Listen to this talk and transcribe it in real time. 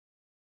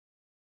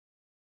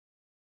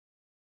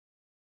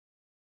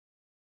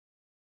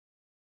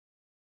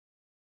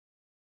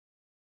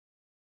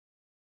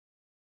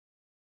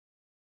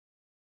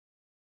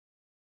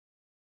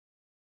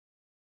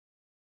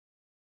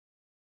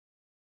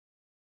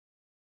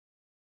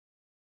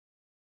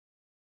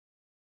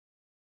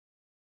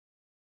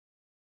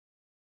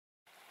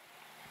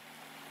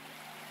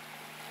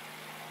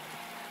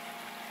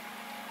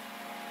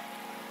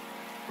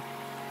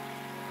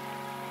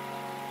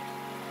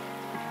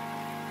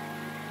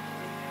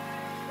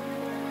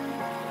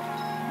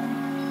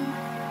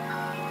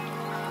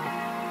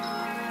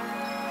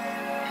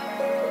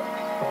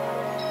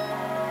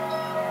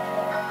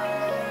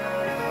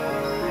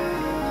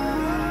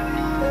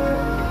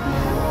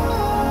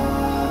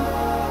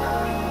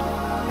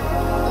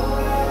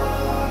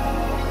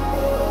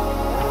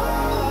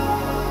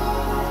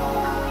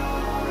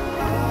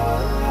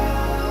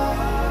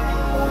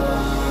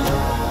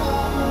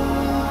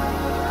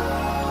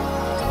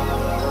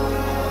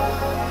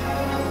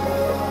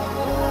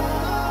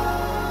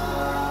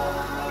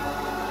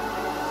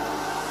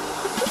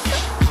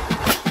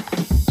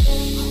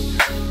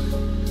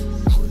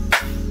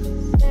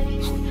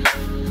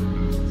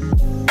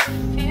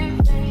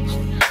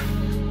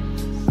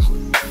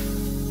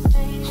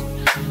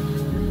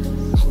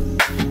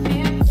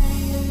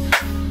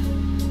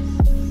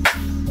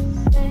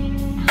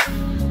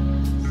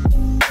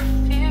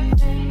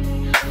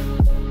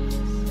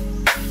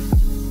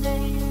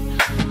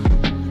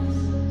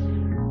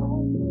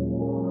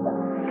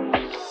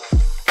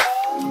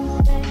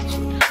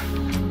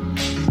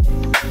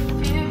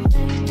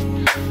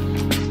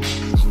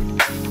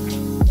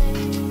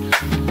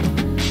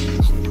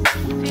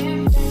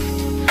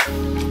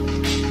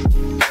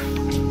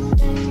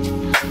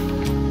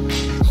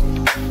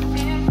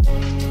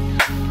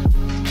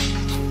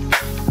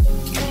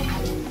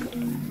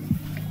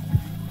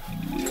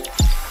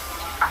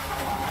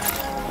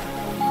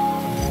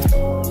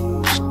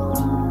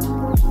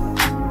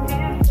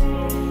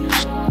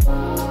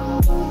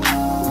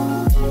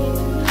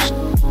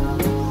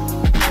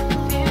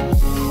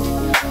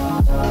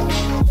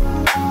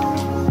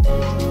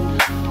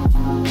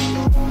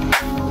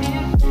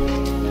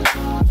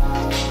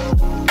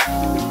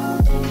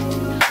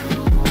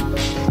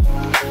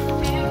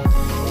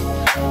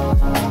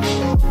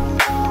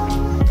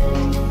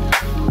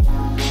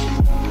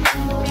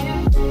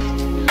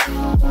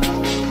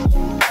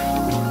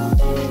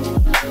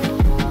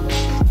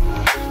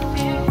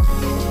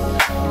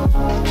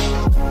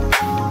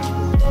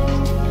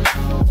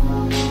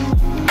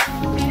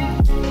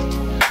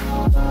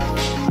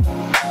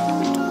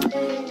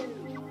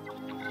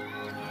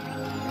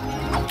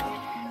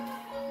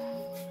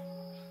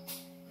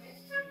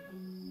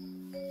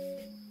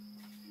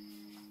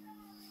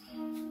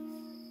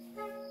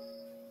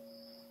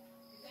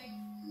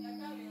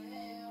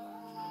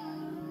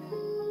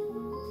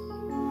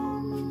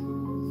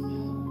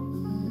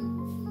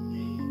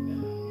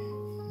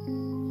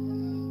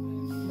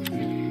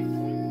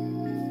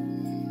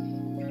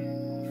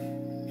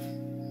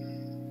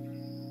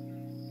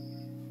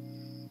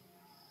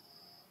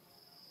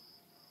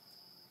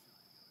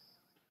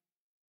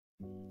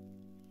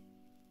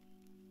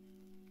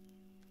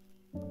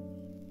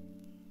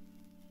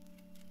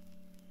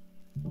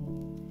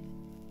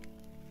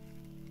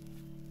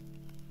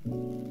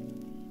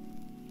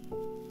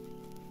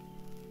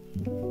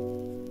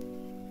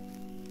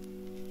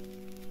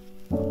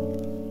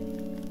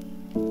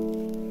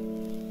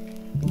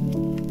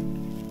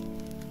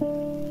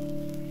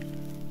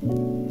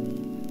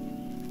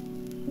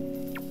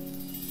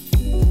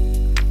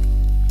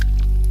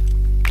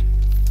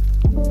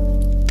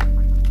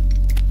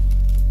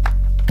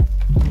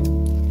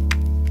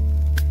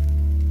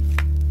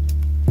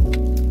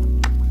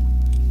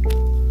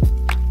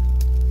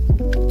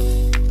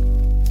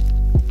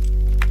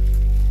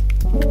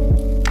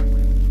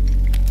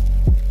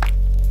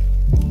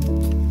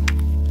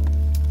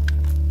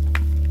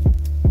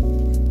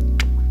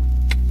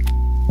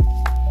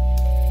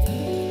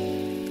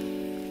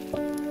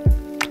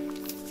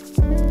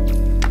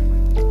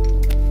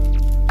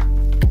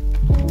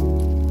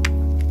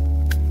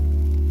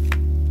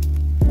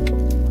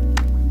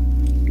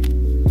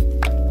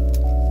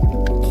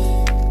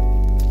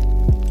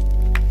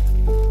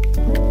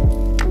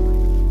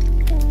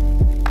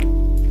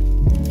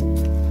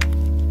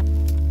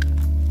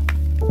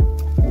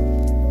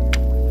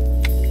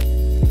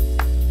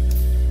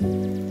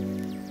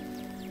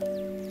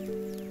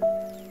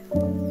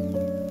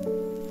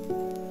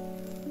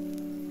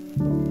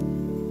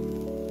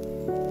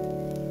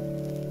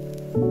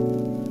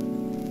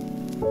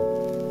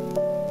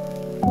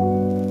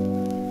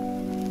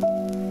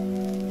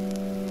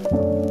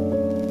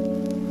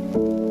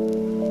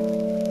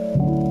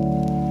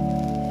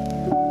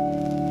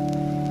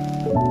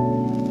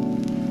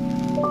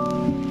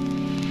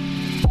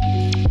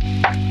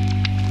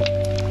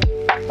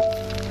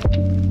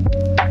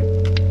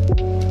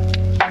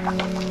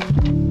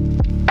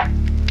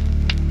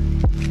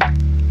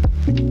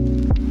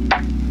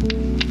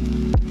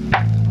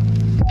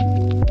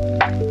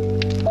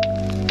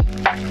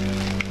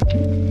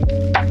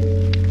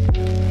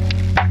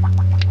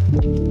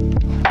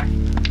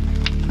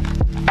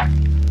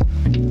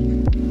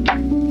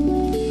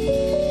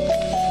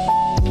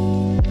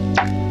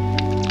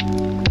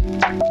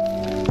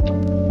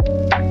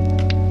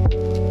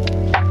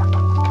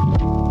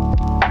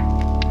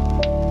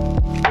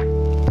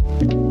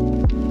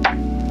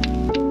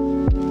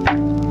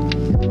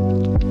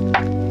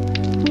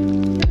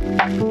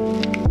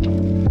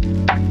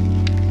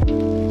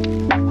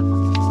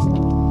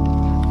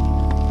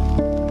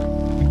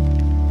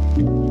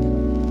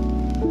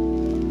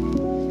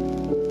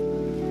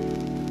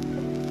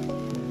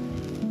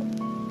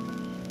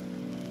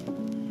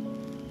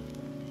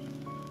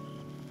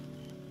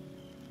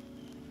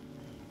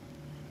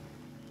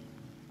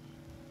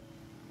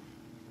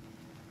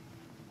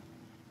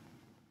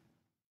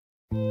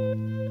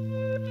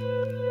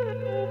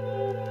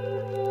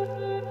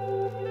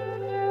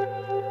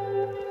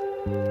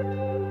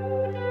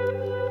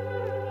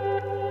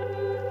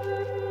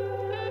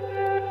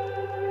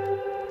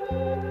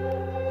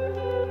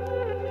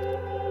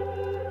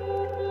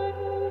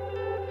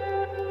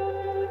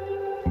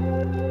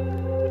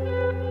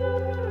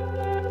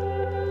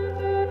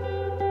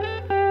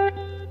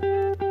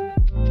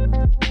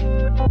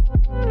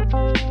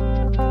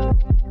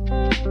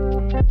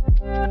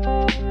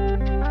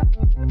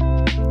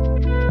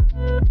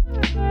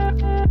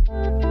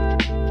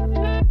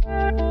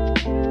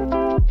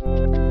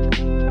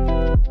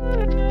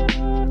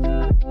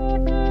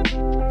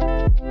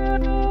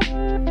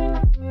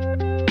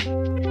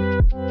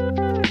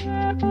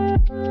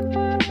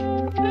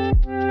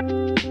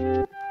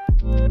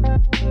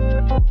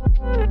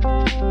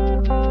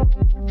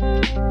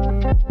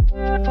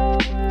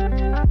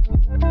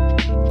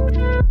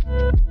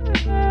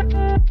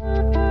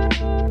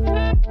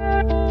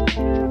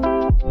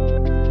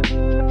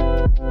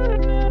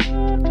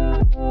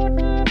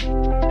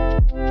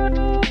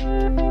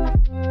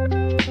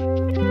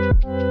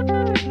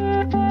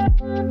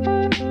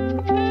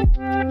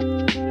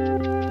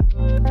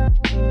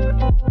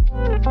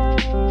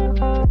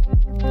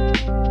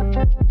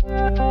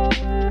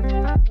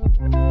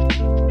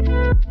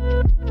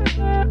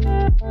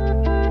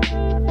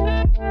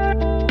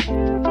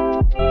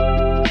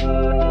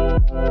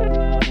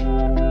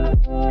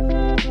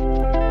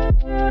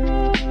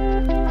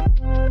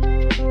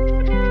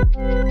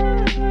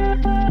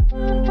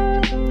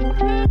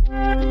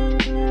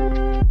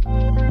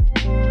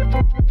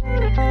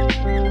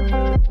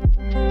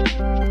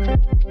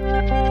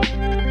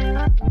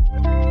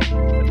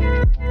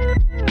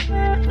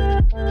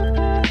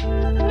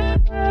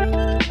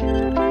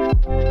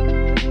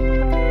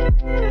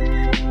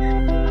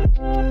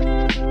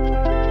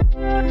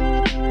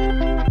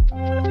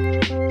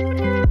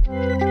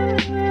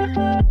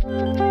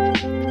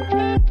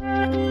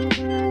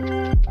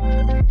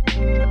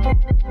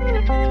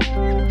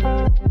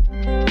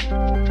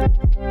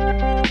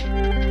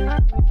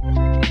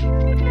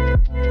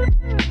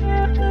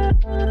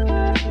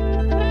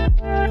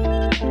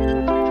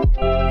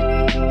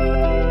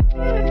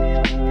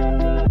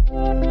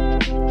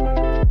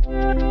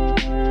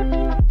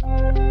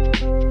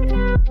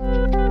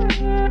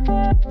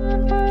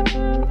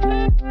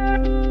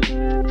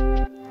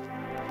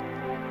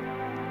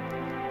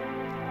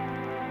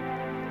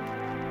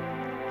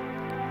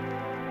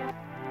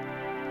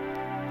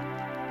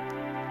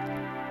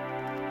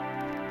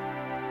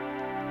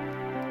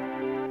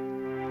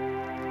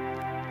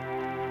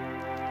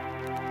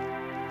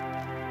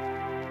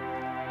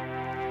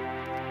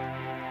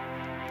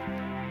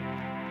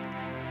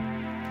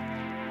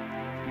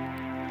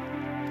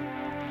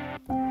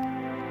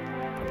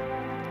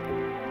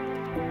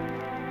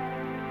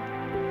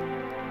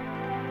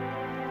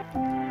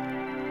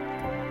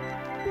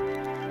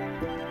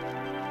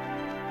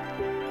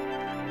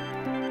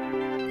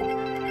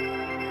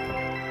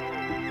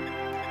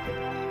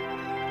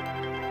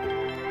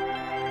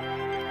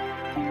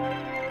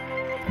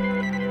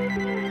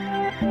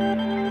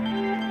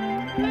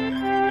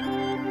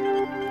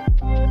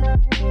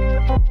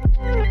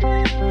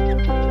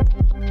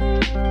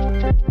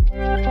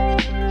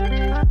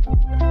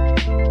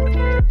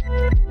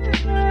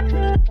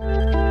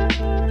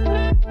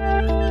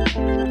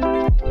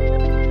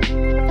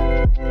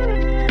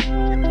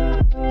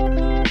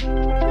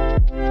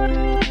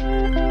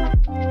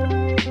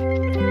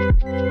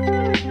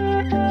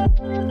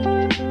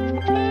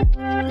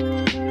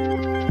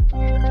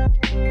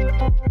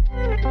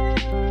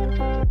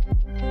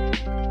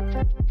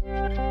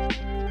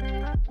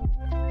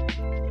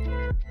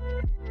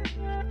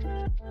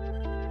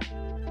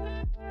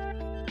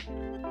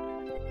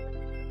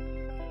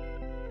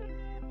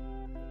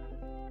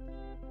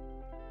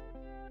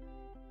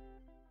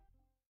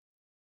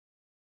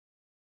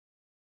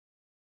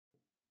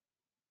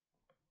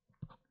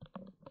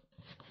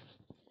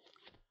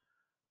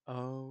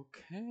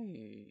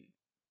Okay,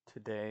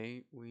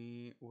 today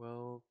we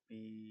will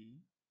be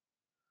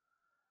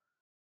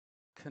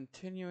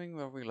continuing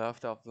where we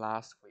left off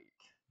last week,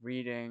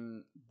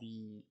 reading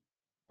the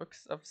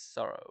Books of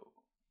Sorrow,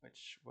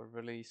 which were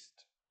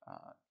released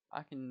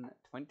back in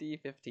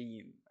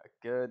 2015,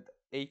 a good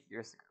 8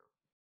 years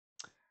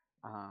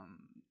ago.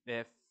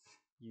 If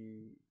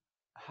you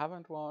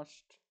haven't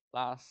watched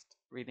last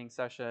reading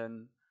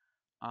session,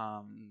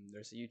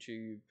 there's a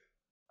YouTube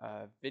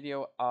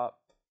video up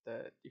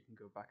that you can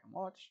go back and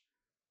watch.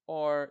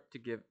 Or to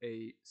give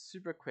a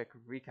super quick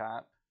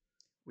recap,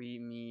 we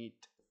meet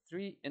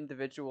three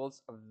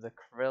individuals of the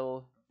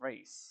Krill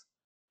race,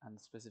 and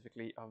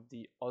specifically of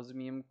the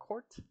Osmium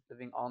court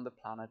living on the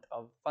planet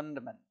of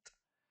Fundament.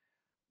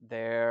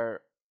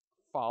 Their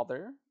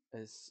father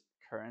is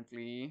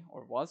currently,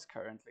 or was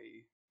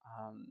currently,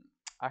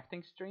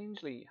 acting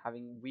strangely,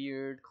 having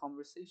weird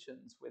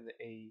conversations with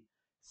a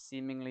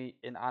seemingly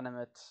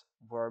inanimate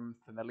worm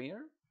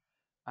familiar,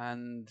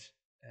 and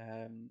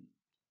um,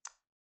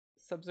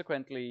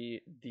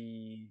 subsequently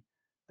the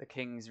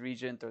king's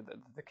regent, or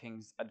the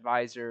king's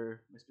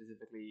advisor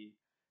specifically,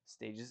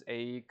 stages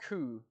a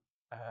coup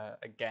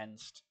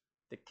against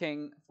the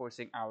king,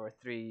 forcing our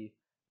three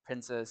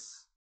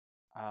princes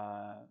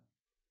uh,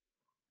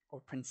 or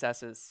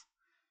princesses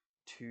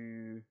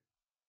to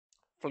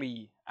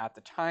flee at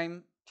the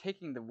time,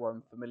 taking the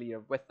worm familiar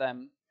with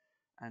them.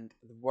 And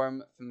the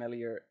worm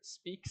familiar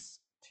speaks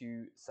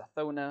to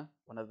Sathona,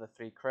 one of the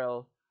three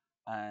krill,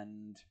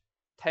 and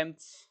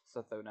tempts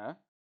Sathona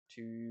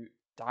to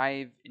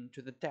dive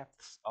into the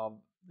depths of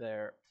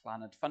their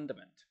planet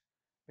Fundament,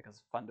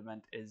 because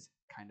Fundament is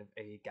kind of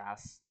a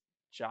gas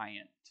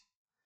giant.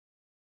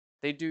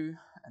 They do,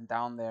 and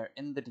down there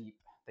in the deep,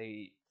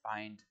 they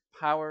find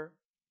power,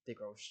 they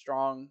grow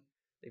strong,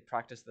 they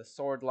practice the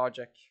sword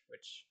logic,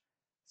 which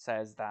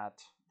says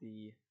that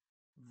the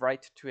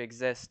right to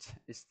exist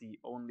is the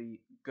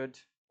only good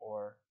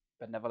or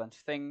benevolent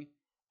thing,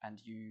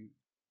 and you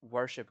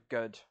worship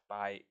good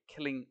by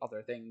killing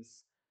other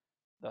things,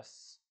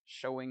 thus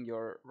showing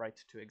your right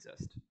to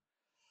exist.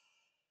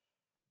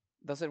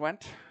 Thus it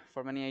went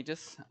for many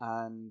ages,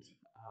 and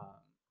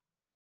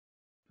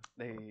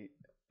they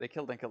they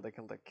killed and killed and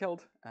killed and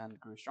killed and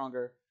grew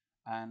stronger.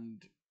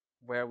 And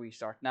where we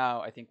start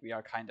now, I think we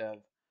are kind of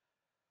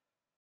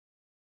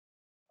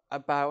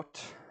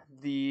about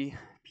the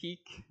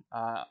peak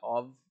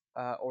of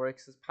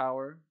Oryx's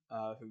power.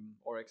 Whom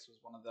Oryx was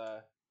one of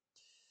the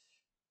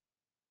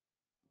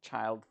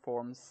child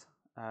forms,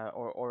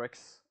 or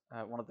Oryx,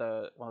 one of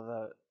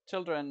the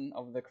children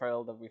of the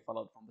Krill that we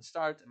followed from the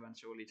start,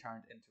 eventually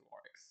turned into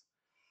Oryx.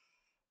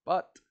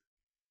 But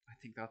I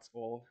think that's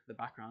all the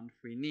background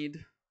we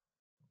need.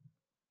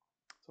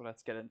 So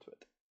let's get into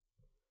it.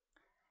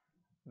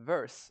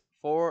 Verse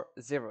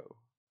 4-0,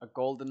 a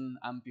golden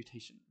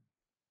amputation.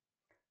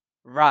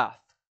 Wrath.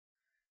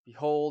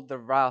 Behold the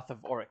wrath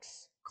of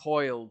Oryx,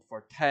 coiled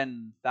for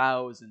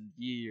 10,000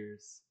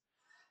 years.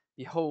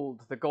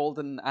 Behold the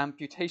golden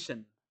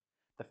amputation,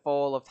 the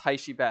fall of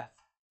Taishibeth,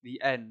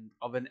 the end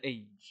of an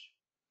age.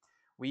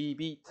 We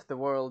beat the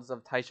worlds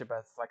of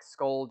Taishibeth like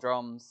skull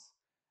drums,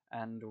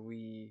 and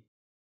we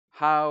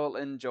howl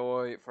in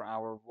joy for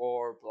our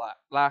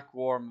black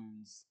war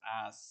moons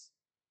as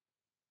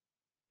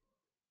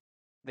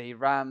they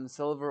ram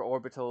silver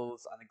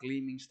orbitals and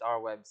gleaming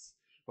star webs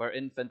where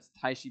infant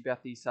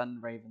Taishibethi sun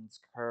ravens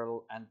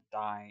curl and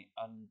die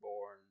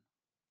unborn.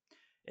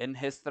 In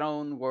his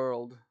throne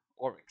world,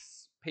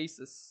 Oryx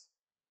paces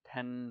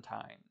 10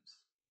 times.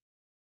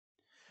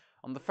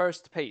 On the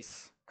first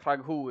pace,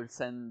 Kraghul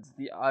sends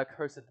the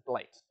accursed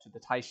blight to the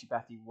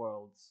Taishibethi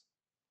worlds.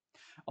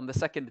 On the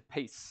second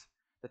pace,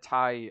 the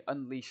Tai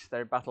unleash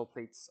their battle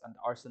plates and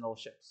arsenal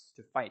ships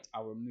to fight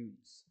our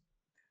moons.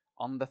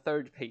 On the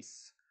third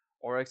pace,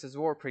 Oryx's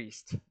war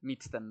priest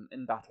meets them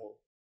in battle,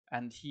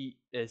 and he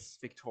is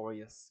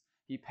victorious.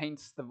 He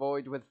paints the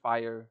void with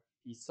fire,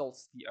 he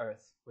salts the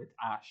earth with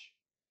ash.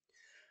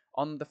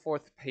 On the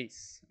fourth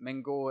pace,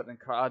 Mengor and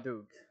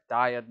Kraadug,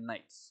 dyad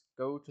knights,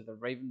 go to the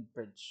Raven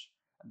Bridge,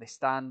 and they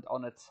stand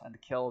on it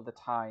and kill the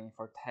Tai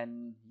for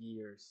 10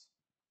 years.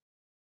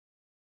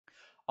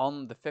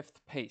 On the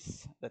fifth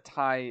pace, the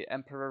Tai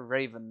Emperor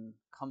Raven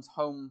comes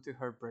home to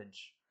her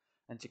bridge,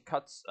 and she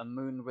cuts a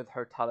moon with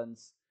her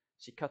talons.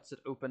 She cuts it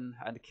open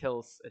and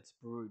kills its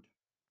brood.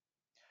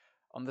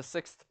 On the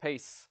sixth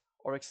pace,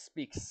 Oryx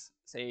speaks,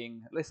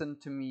 saying, "Listen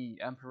to me,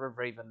 Emperor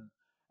Raven,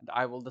 and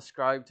I will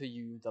describe to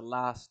you the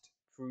last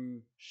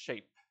true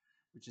shape,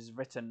 which is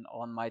written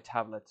on my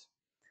tablet."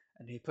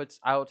 And he puts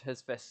out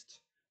his fist,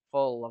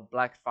 full of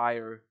black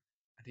fire,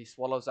 and he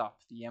swallows up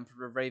the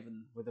Emperor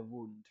Raven with a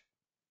wound.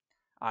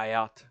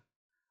 Ayat.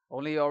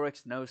 Only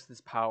Oryx knows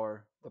this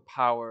power, the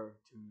power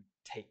to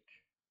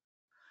take.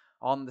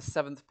 On the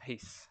seventh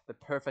pace, the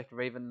perfect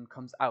raven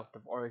comes out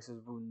of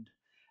Oryx's wound,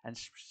 and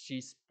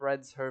she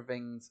spreads her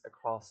wings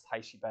across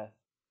Taishibeth.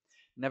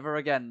 Never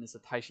again is a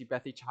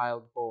Taishibethi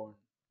child born.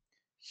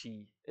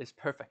 She is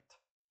perfect.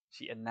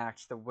 She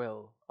enacts the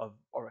will of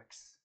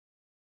Oryx.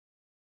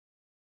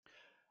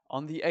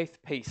 On the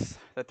eighth pace,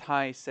 the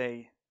Thai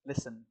say,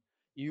 listen,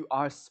 you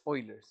are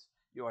spoilers,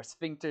 you are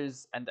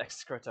sphincters and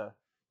excreta,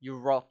 you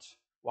rot,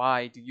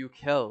 why do you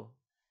kill?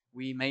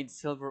 We made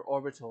silver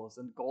orbitals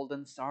and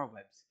golden star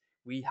webs,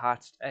 we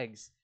hatched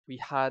eggs, we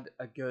had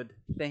a good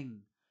thing.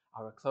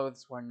 Our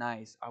clothes were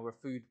nice, our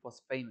food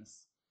was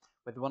famous.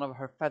 With one of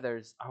her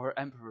feathers, our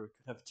emperor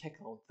could have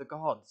tickled the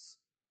gods.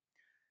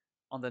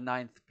 On the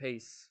ninth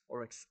pace,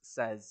 Oryx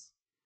says,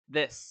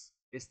 this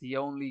is the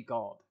only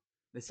God,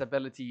 this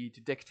ability to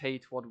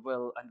dictate what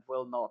will and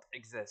will not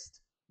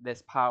exist,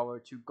 this power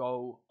to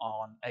go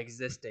on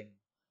existing.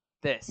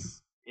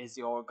 This is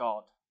your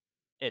God.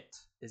 It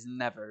is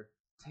never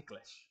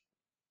ticklish.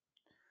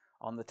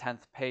 On the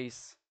 10th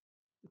pace,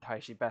 the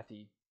Taishi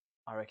Bethi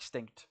are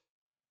extinct.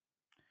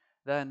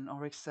 Then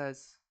Oryx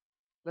says,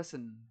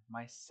 listen,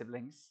 my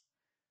siblings,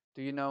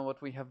 do you know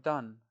what we have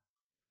done?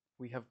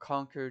 We have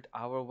conquered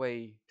our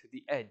way to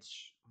the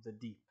edge of the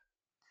deep.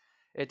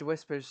 It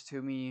whispers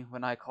to me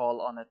when I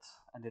call on it,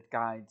 and it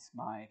guides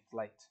my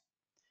flight.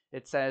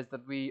 It says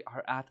that we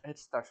are at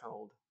its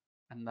threshold,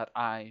 and that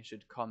I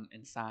should come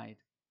inside.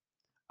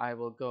 I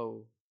will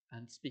go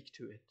and speak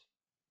to it.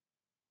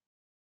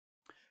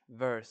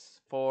 Verse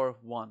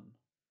 4:1.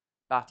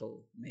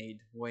 Battle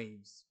made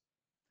waves.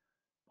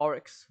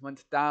 Oryx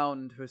went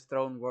down to his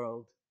throne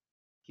world.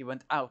 He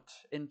went out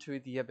into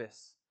the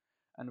abyss,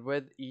 and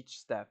with each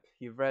step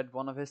he read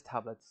one of his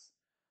tablets,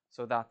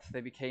 so that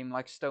they became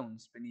like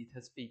stones beneath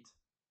his feet.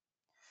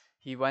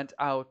 He went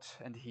out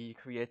and he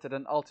created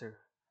an altar,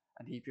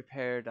 and he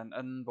prepared an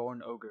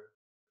unborn ogre.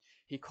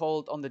 He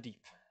called on the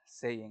deep,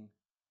 saying,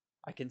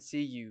 I can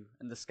see you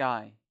in the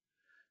sky.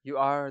 You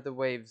are the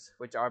waves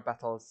which are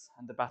battles,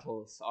 and the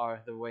battles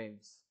are the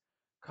waves.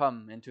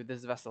 Come into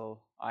this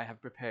vessel I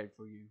have prepared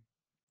for you.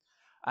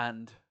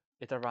 And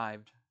it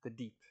arrived, the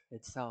deep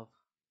itself.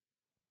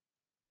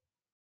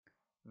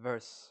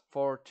 Verse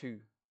 4:2.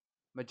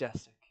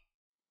 Majestic,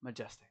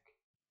 majestic.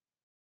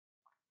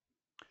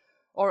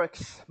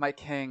 Oryx, my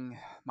king,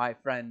 my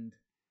friend,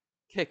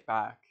 kick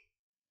back,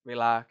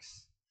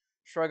 relax,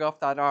 shrug off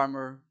that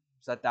armor,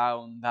 set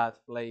down that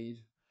blade,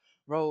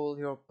 roll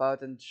your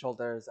burdened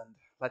shoulders and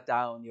let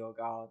down your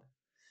guard.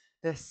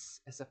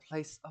 This is a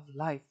place of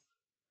life,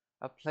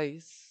 a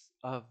place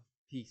of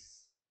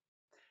peace.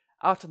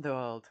 Out in the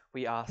world,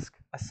 we ask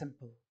a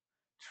simple,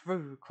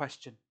 true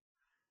question.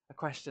 A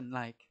question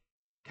like,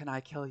 can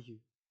I kill you?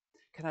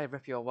 Can I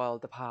rip your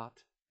world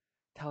apart?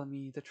 Tell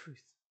me the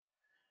truth.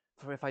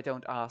 For if I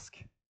don't ask,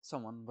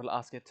 someone will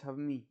ask it of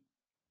me.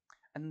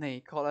 And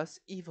they call us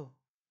evil.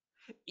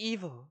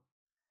 Evil.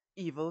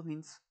 Evil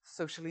means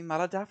socially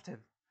maladaptive.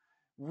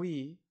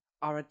 We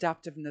are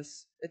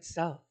adaptiveness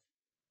itself.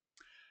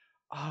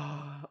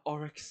 Ah,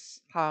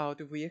 Oryx, how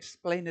do we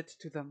explain it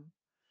to them?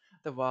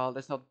 The world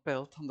is not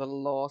built on the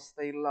laws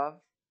they love,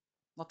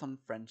 not on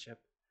friendship,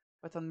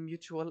 but on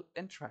mutual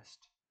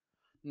interest,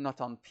 not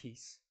on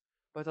peace,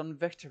 but on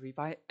victory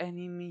by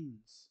any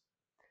means.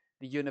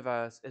 The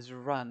universe is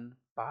run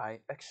by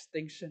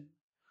extinction,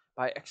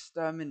 by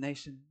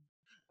extermination,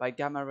 by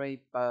gamma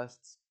ray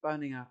bursts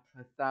burning up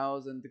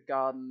 1,000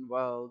 garden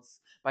worlds,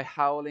 by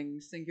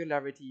howling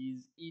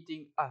singularities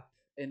eating up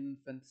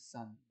infant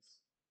suns.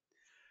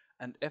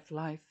 And if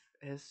life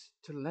is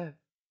to live,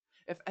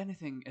 if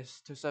anything is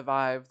to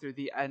survive through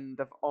the end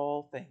of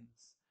all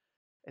things,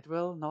 it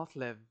will not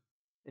live.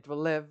 It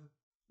will live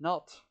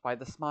not by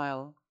the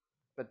smile,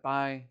 but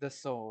by the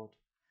sword,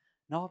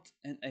 not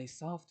in a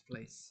soft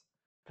place,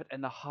 but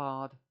in a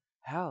hard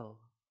hell,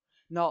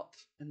 not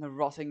in the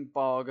rotting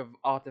bog of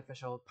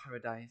artificial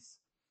paradise,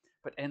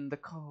 but in the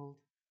cold,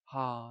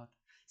 hard,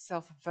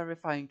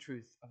 self-verifying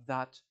truth of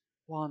that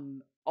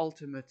one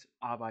ultimate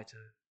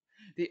arbiter,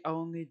 the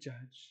only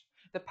judge,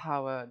 the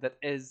power that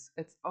is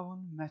its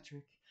own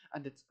metric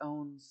and its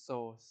own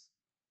source,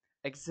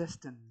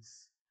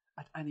 existence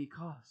at any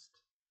cost.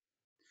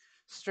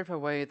 Strip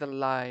away the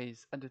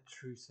lies and the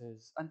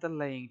truces and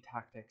delaying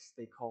tactics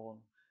they call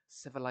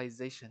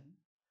civilization,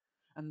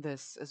 and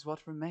this is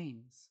what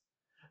remains,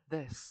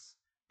 this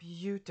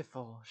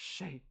beautiful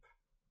shape.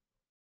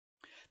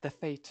 The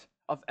fate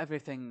of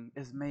everything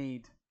is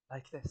made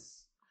like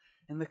this,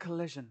 in the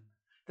collision,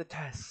 the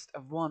test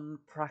of one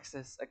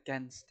praxis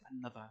against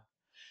another.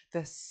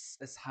 This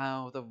is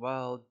how the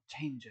world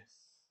changes.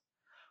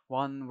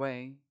 One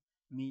way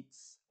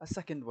meets a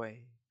second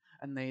way,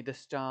 and they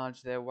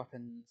discharge their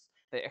weapons,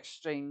 they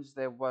exchange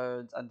their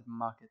words and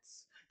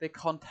markets, they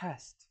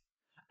contest,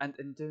 and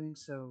in doing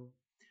so,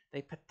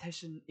 they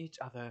petition each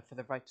other for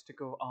the right to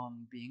go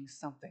on being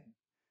something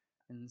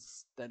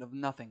instead of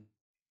nothing.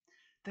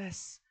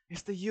 This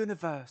is the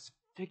universe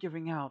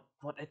figuring out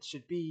what it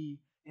should be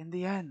in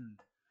the end,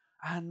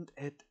 and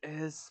it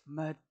is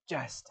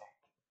majestic.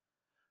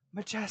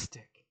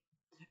 Majestic.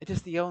 It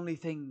is the only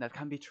thing that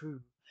can be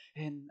true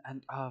in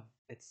and of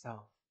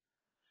itself,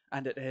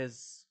 and it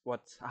is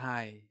what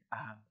I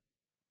am.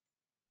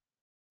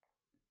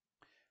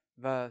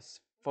 Verse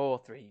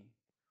 4:3.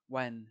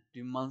 When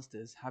do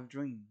monsters have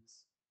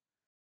dreams?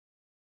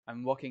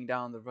 I'm walking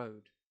down the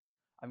road.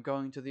 I'm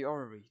going to the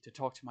orrery to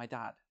talk to my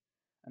dad.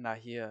 and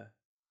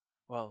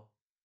well,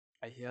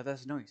 I hear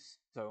this noise,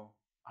 so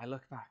I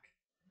look back,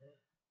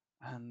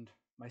 and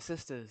my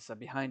sisters are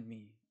behind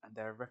me, and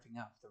they're ripping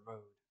up the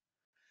road.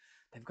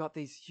 They've got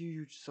these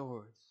huge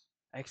swords,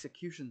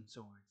 execution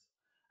swords,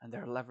 and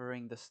they're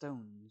levering the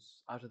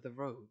stones out of the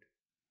road.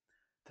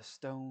 The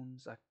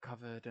stones are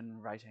covered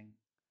in writing.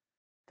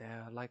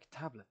 They're like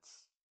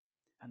tablets,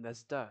 and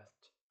there's dirt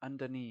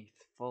underneath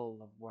full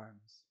of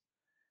worms.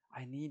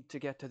 I need to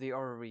get to the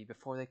orrery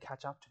before they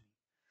catch up to me.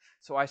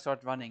 So I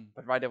start running,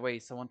 but right away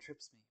someone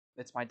trips me.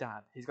 It's my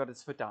dad. He's got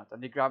his foot out,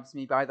 and he grabs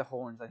me by the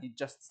horns, and he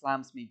just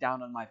slams me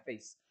down on my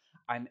face.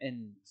 I'm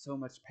in so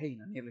much pain,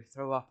 I nearly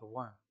throw up a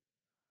worm.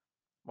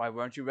 Why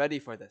weren't you ready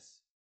for this?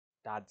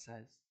 Dad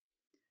says.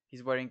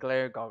 He's wearing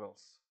glare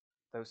goggles.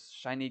 Those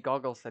shiny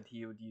goggles that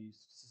he would use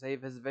to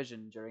save his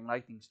vision during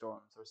lightning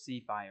storms or sea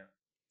fire.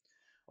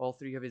 All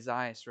three of his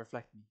eyes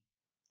reflect me.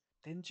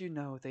 Didn't you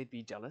know they'd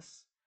be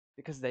jealous?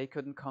 Because they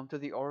couldn't come to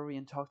the orrery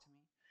and talk to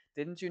me?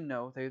 Didn't you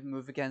know they would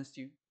move against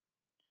you?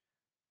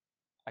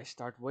 I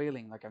start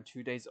wailing like I'm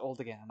 2 days old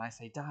again, and I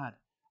say, Dad,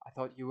 I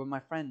thought you were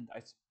my friend.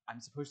 I'm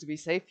supposed to be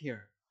safe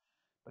here.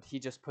 But he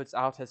just puts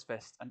out his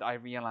fist, and I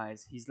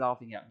realize he's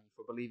laughing at me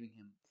for believing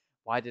him.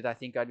 Why did I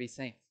think I'd be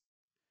safe?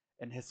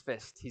 In his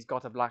fist, he's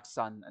got a black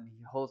sun, and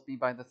he holds me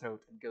by the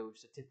throat and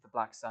goes to tip the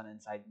black sun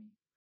inside me.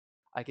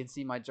 I can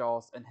see my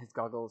jaws in his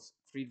goggles,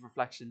 three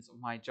reflections of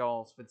my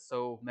jaws with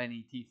so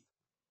many teeth.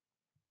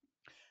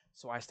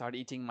 So I start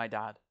eating my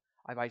dad.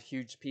 I bite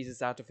huge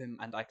pieces out of him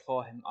and I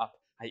claw him up.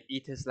 I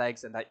eat his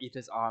legs and I eat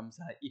his arms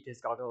and I eat his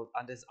goggles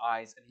and his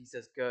eyes, and he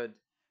says, Good,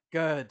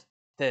 good,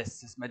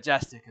 this is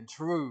majestic and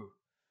true.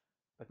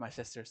 But my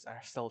sisters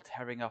are still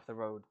tearing off the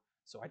road,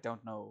 so I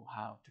don't know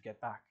how to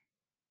get back.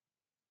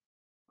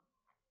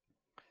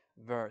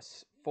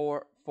 Verse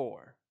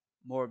 4:4,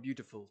 more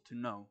beautiful to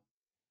know.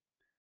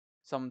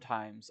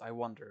 Sometimes I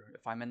wonder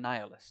if I'm a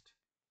nihilist.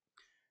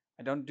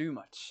 I don't do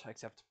much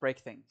except break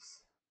things.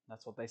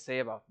 That's what they say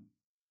about me.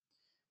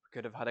 We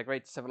could have had a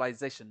great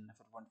civilization if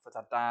it weren't for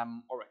that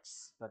damn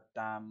oryx, that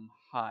damn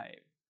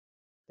hive.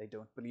 They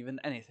don't believe in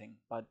anything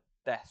but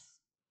death.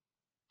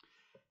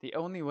 The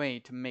only way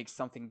to make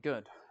something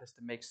good is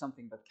to make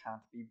something that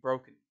can't be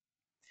broken.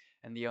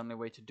 And the only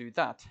way to do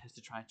that is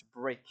to try to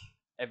break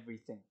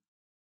everything.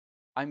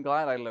 I'm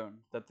glad I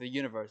learned that the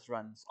universe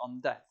runs on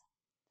death.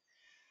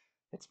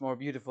 It's more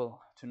beautiful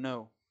to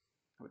know,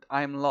 but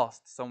I am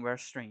lost somewhere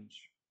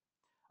strange.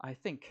 I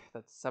think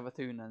that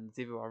Savathun and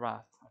Zivu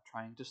Arath are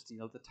trying to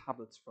steal the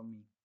tablets from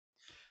me.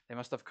 They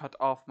must have cut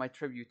off my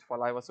tribute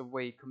while I was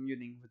away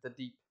communing with the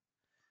deep.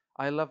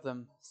 I love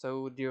them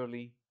so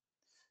dearly.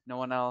 No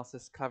one else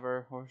is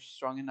clever or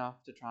strong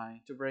enough to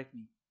try to break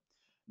me.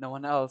 No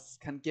one else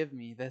can give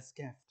me this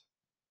gift.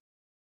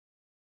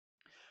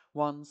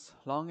 Once,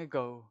 long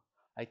ago,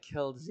 I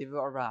killed Zivu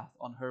Arath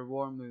on her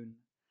warm moon,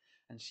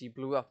 and she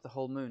blew up the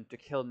whole moon to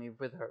kill me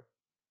with her.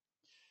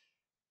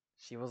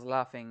 She was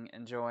laughing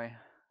in joy.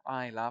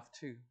 I laughed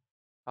too.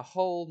 A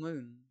whole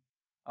moon.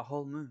 A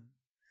whole moon.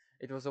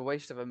 It was a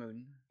waste of a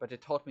moon, but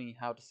it taught me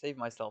how to save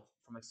myself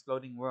from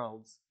exploding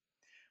worlds,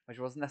 which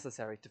was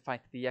necessary to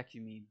fight the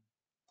Ecumene.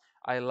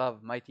 I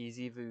love mighty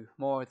Zivu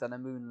more than a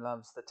moon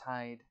loves the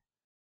tide.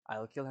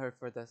 I'll kill her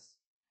for this,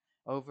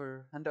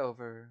 over and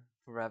over,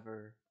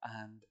 forever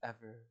and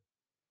ever.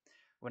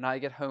 When I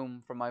get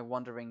home from my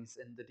wanderings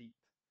in the deep,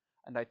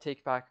 and I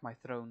take back my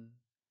throne,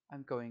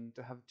 I'm going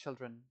to have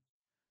children.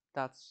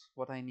 That's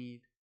what I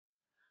need.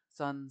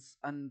 Sons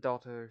and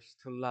daughters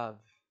to love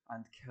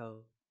and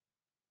kill.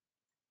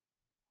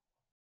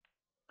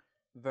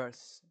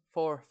 Verse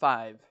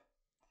 4:5.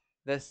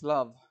 This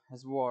love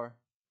is war.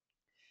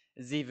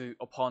 Zivu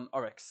upon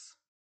Oryx,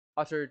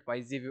 uttered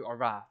by Zivu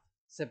Arath,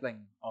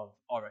 sibling of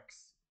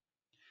Oryx.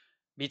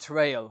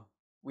 Betrayal!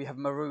 We have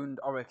marooned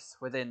Oryx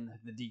within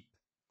the deep.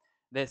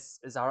 This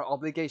is our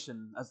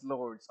obligation as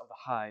lords of the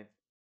hive,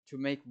 to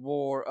make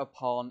war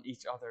upon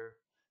each other,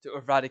 to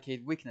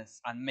eradicate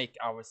weakness and make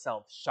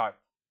ourselves sharp.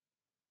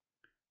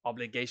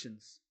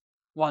 Obligations.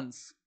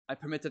 Once, I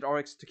permitted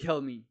Oryx to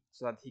kill me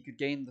so that he could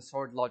gain the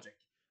sword logic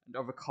and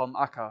overcome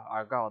Akka,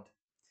 our god.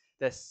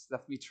 This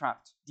left me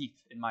trapped deep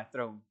in my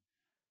throne.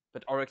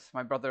 But Oryx,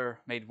 my brother,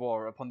 made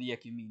war upon the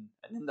Ecumene,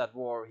 and in that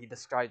war he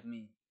described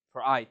me,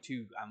 for I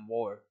too am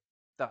war.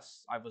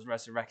 Thus I was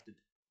resurrected.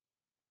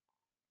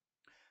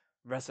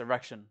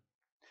 Resurrection.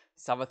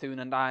 Savathun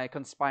and I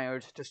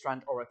conspired to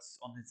strand Oryx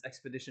on his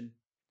expedition,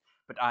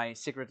 but I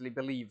secretly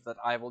believe that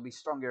I will be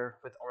stronger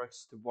with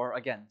Oryx to war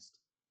against.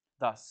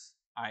 Thus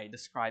I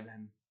describe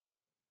him.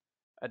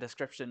 A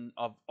description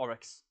of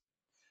Oryx.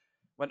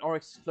 When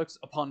Oryx looks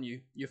upon you,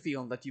 you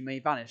feel that you may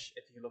vanish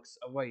if he looks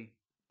away.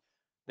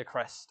 The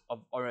crest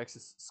of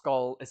Oryx's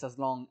skull is as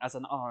long as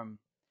an arm.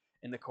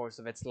 In the course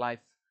of its life,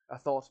 a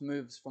thought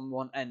moves from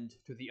one end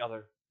to the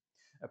other.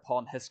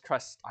 Upon his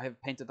crest I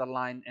have painted a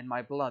line in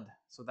my blood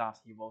so that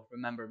he will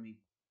remember me.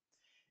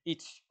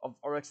 Each of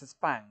Oryx's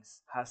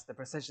fangs has the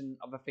precision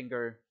of a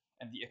finger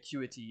and the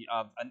acuity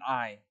of an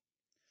eye.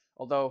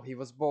 Although he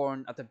was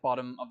born at the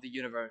bottom of the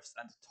universe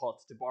and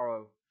taught to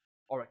burrow,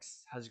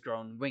 Oryx has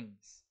grown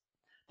wings.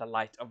 The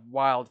light of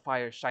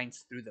wildfire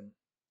shines through them.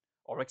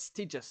 Oryx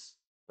teaches,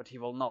 but he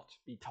will not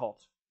be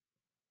taught.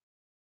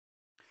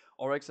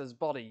 Oryx's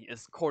body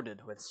is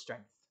corded with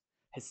strength.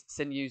 His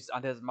sinews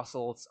and his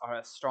muscles are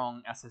as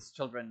strong as his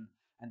children,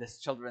 and his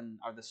children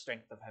are the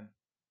strength of him.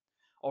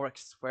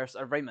 Oryx wears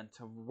a raiment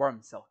of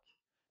worm silk,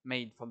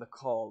 made from the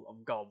call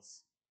of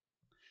gods.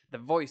 The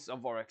voice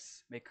of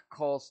Oryx may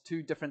cause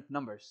two different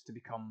numbers to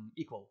become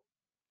equal.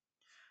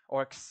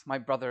 Oryx, my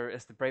brother,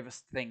 is the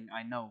bravest thing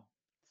I know.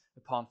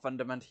 Upon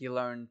fundament he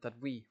learned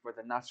that we were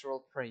the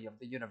natural prey of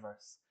the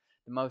universe,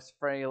 the most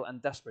frail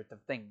and desperate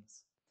of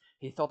things.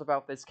 He thought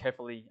about this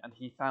carefully, and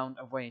he found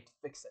a way to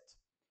fix it.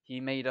 He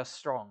made us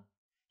strong.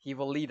 He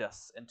will lead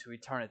us into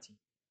eternity.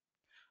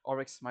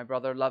 Oryx, my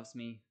brother, loves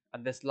me,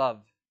 and this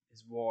love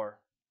is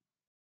war.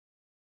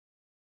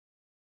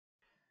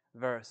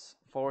 Verse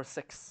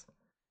 4:6,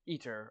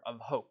 Eater of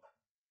Hope.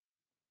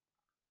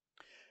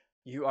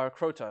 You are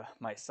Crota,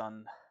 my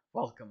son.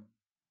 Welcome.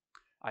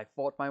 I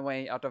fought my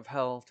way out of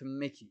hell to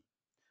make you.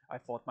 I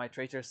fought my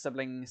traitor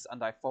siblings,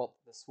 and I fought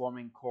the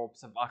swarming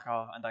corpse of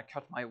Akka, and I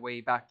cut my way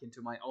back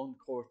into my own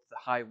court, the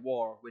high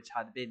war which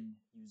had been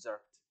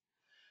usurped.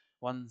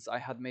 Once I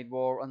had made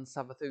war on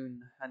Savathun,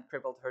 and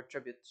crippled her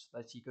tribute,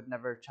 that she could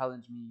never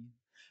challenge me.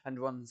 And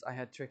once I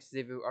had tricked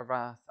Zevu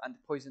Arath,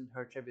 and poisoned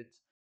her tribute,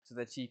 so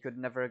that she could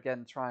never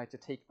again try to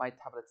take my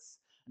tablets.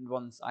 And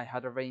once I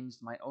had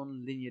arranged my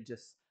own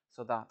lineages,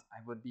 so that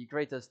I would be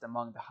greatest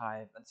among the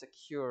hive, and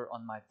secure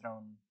on my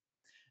throne.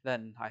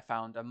 Then I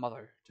found a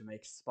mother to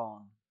make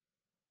spawn.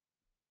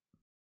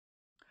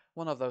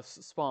 One of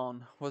those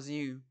spawn was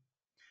you.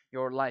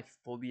 Your life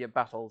will be a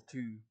battle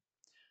too.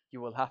 You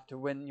will have to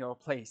win your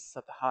place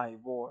at the high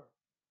war.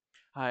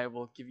 I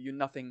will give you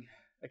nothing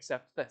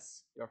except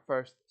this, your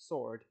first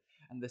sword,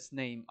 and this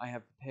name I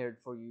have prepared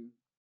for you.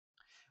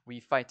 We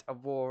fight a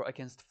war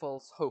against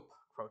false hope,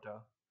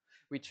 Crota.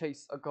 We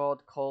chase a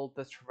god called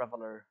the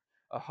Traveler,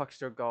 a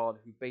huckster god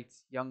who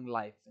baits young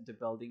life into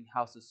building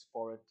houses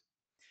for it.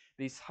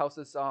 These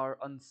houses are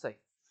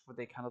unsafe, for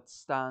they cannot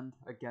stand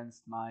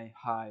against my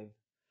hive.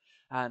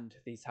 And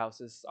these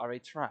houses are a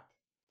trap,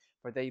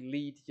 for they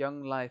lead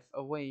young life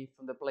away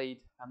from the blade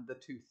and the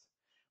tooth,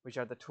 which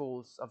are the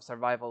tools of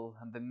survival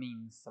and the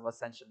means of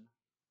ascension.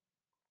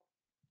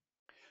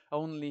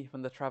 Only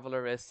when the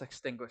traveler is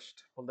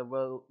extinguished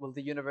will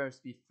the universe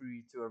be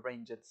free to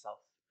arrange itself,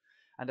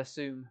 and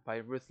assume by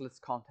ruthless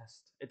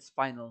contest its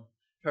final,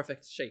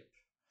 perfect shape,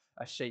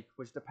 a shape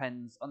which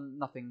depends on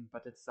nothing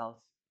but itself.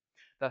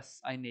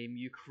 Thus I name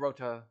you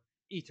Crota,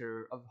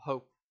 Eater of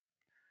Hope.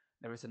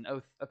 There is an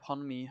oath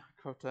upon me,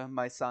 Crota,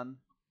 my son,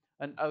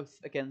 an oath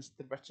against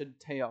the wretched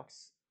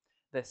Teox.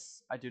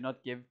 This I do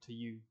not give to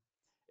you.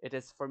 It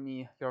is for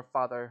me, your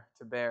father,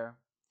 to bear.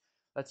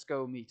 Let's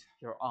go meet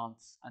your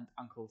aunts and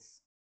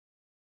uncles.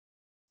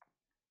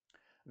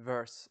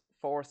 Verse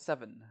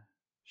 4:7,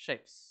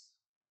 Shapes,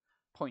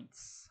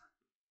 Points.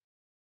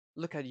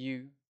 Look at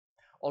you.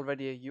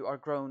 Already you are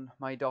grown,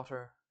 my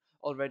daughter.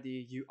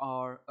 Already you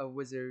are a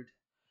wizard.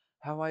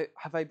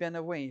 Have I been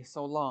away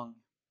so long?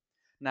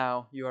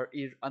 Now you are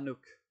Ir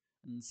Anuk,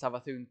 and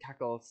Savathun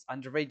cackles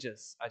and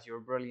rages at your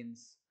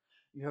brilliance.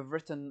 You have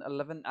written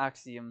 11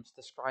 axioms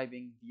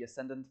describing the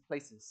ascendant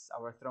places,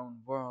 our throne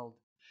world.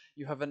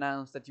 You have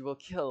announced that you will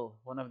kill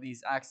one of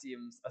these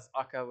axioms as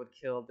Akka would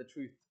kill the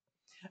truth,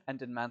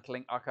 and in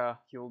mantling Akka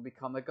you will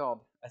become a god,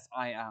 as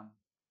I am.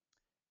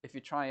 If you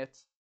try it,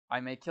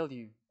 I may kill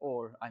you,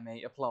 or I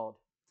may applaud.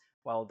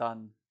 Well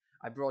done.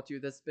 I brought you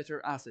this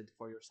bitter acid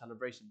for your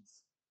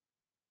celebrations.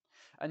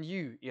 And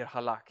you,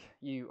 Irhalak,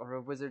 you are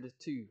a wizard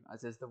too,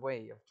 as is the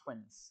way of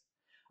twins.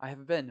 I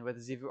have been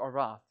with Zivu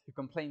Arath, who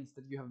complains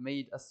that you have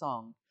made a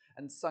song,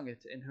 and sung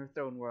it in her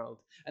throne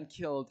world, and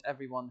killed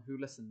everyone who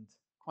listened,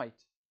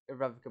 quite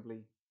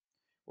irrevocably.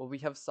 Will we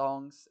have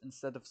songs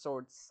instead of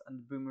swords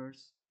and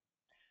boomers?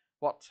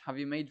 What have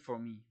you made for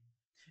me?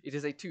 It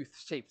is a tooth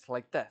shaped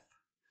like death.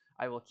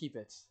 I will keep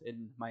it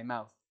in my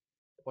mouth.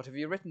 What have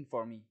you written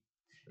for me?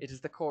 It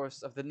is the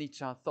course of the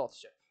Nietzsche thought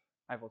ship.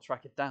 I will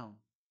track it down.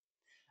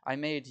 I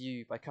made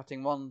you by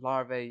cutting one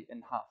larvae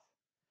in half.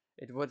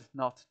 It would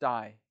not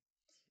die.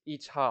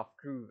 Each half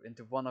grew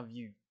into one of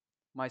you.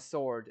 My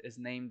sword is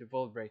named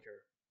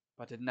Willbreaker,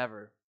 but it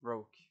never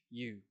broke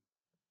you.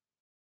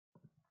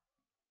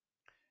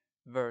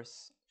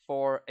 Verse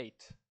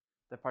 4:8,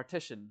 The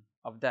Partition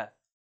of Death.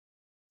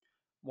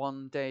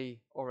 One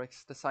day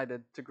Oryx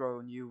decided to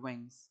grow new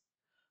wings.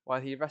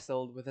 While he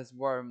wrestled with his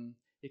worm,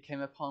 he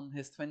came upon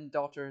his twin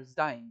daughters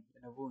dying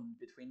in a wound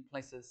between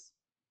places.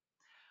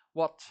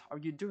 What are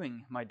you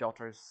doing, my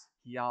daughters?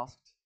 He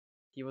asked.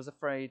 He was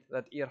afraid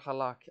that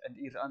Irhalak and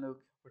Ir-Anuk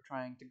were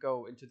trying to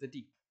go into the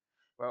deep,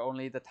 where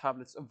only the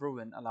tablets of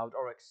ruin allowed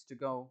Oryx to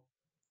go.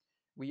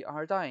 We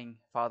are dying,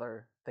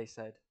 father, they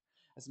said,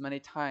 as many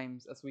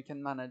times as we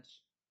can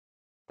manage.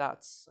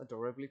 That's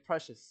adorably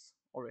precious,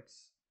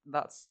 Oryx.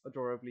 That's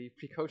adorably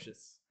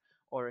precocious.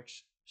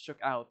 Oryx shook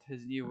out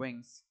his new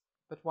wings.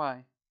 But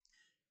why?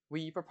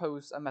 We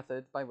propose a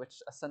method by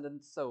which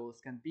ascendant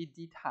souls can be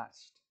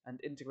detached and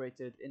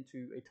integrated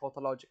into a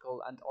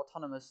tautological and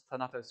autonomous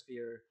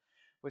thanatosphere,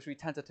 which we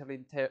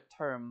tentatively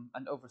term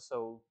an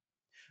oversoul.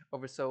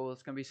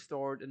 Oversouls can be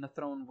stored in the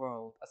throne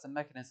world as a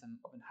mechanism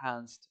of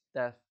enhanced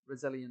death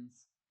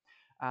resilience.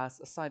 As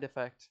a side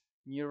effect,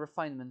 new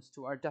refinements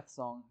to our death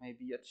song may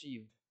be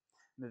achieved,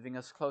 moving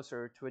us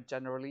closer to a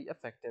generally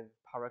effective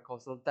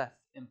paracausal death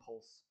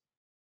impulse.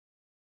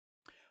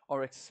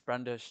 Oryx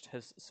brandished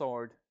his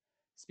sword.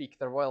 Speak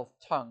the royal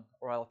tongue,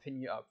 or I'll pin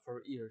you up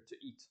for ear to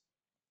eat.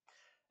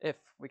 If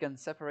we can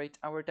separate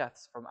our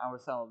deaths from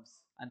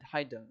ourselves and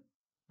hide them,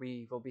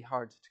 we will be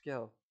hard to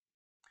kill.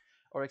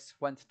 Oryx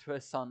went to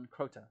his son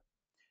Crota.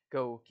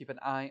 Go keep an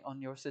eye on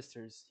your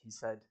sisters, he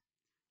said.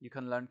 You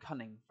can learn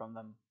cunning from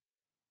them.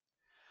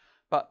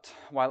 But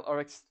while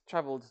Oryx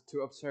traveled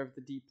to observe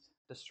the deep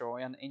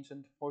destroy an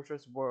ancient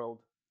fortress world,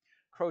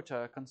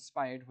 Crota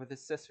conspired with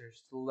his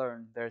sisters to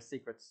learn their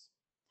secrets.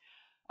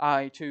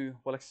 I, too,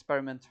 will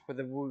experiment with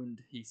the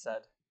wound, he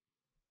said.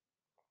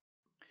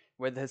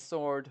 With his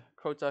sword,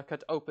 Crota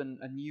cut open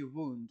a new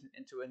wound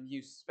into a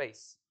new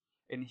space.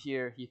 In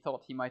here, he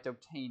thought he might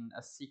obtain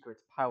a secret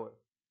power.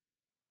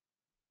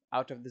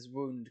 Out of this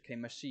wound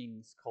came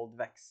machines called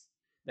Vex.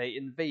 They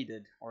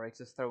invaded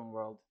Oryx's throne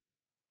world.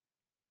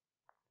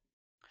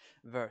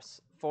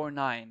 Verse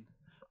 4:9.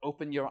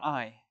 Open your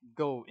eye,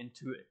 go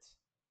into it.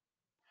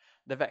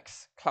 The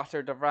Vex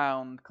clattered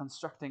around,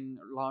 constructing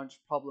large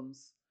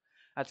problems.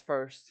 At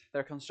first,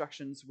 their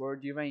constructions were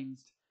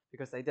deranged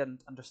because they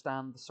didn't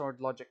understand the sword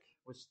logic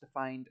which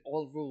defined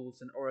all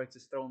rules in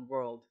Oryx's throne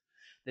world.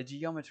 The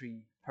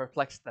geometry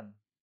perplexed them.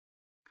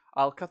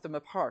 I'll cut them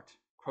apart,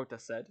 Crota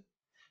said.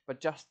 But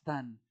just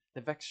then,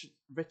 the Vex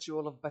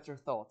ritual of better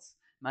thoughts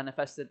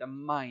manifested a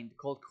mind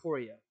called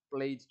Coria,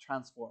 Blade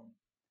Transform.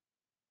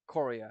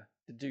 Coria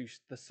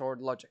deduced the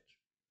sword logic.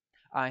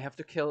 I have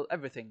to kill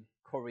everything,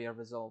 Coria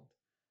resolved.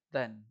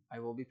 Then I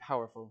will be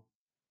powerful.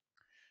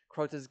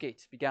 Crota's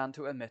gate began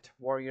to emit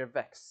warrior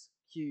Vex,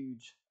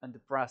 huge and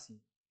brassy.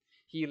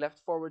 He leapt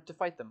forward to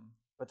fight them,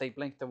 but they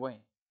blinked away.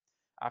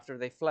 After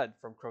they fled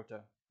from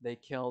Crota, they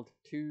killed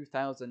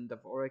 2,000 of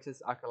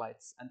Oryx's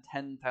acolytes and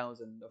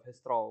 10,000 of his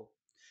thrall.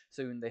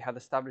 Soon they had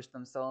established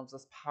themselves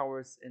as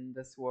powers in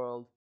this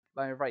world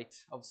by right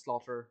of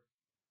slaughter.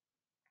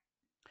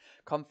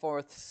 Come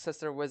forth,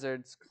 sister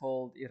wizards,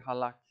 called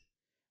Irhalak.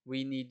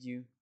 We need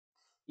you.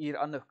 Ir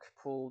Anuk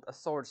pulled a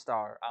sword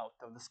star out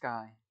of the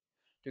sky.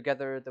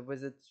 Together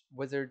the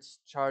wizards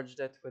charged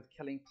it with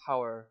killing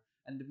power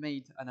and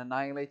made an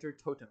annihilator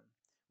totem,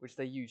 which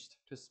they used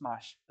to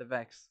smash the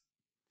Vex.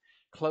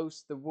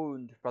 Close the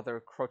wound,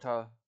 brother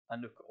Crota,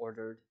 Anuk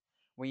ordered.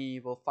 We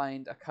will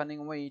find a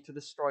cunning way to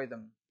destroy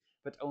them,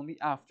 but only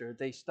after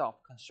they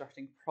stop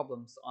constructing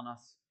problems on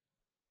us.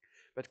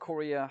 But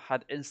Coria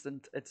had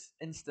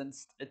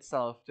instanced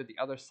itself to the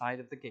other side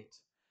of the gate,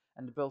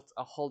 and built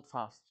a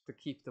holdfast to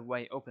keep the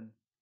way open.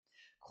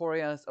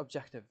 Coria's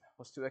objective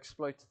was to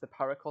exploit the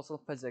paracausal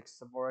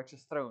physics of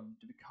Oryx's throne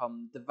to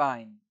become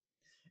divine.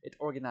 It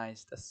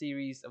organized a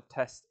series of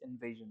test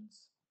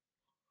invasions.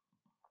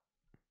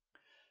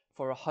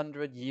 For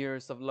 100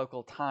 years of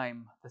local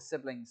time, the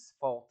siblings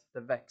fought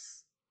the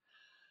Vex.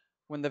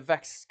 When the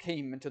Vex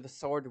came into the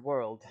sword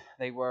world,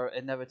 they were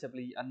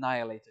inevitably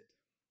annihilated.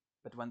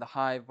 But when the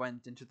Hive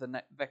went into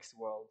the Vex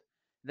world,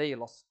 they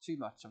lost too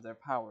much of their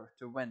power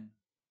to win.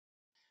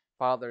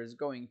 Father's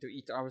going to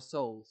eat our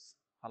souls,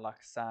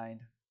 Halak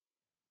sighed.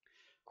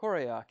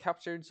 Coria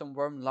captured some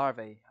worm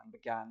larvae and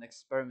began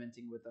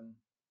experimenting with them.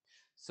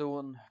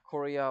 Soon,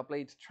 Coria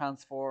Blade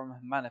Transform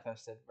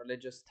manifested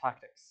religious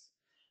tactics.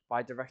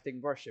 By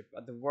directing worship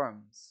at the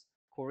worms,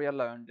 Coria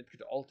learned it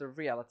could alter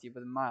reality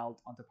with mild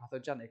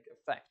antipathogenic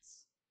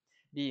effects.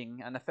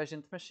 Being an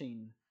efficient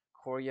machine,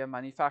 Coria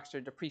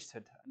manufactured a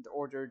priesthood and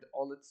ordered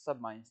all its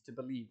subminds to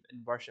believe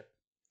in worship.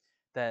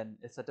 Then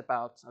it set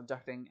about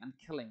abducting and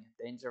killing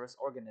dangerous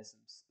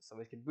organisms so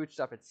it could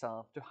bootstrap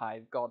itself to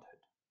hive godhood.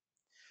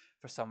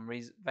 For some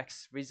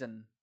Vex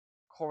reason,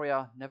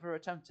 Coria never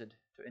attempted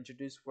to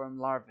introduce worm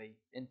larvae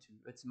into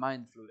its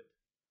mind fluid.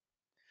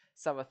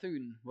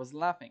 Savathun was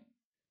laughing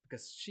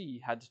because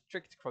she had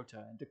tricked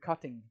Crota into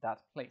cutting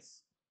that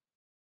place.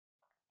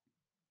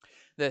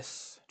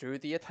 This drew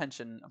the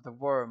attention of the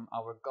worm,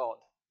 our god.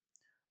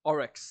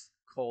 Oryx,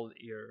 called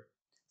Ir,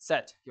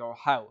 set your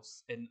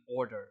house in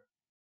order.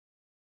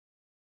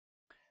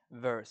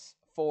 Verse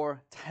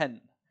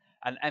 4:10,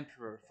 an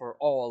emperor for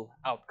all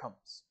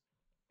outcomes.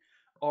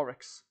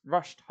 Oryx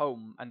rushed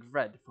home and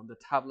read from the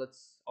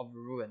tablets of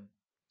ruin.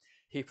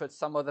 He put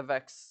some of the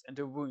Vex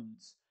into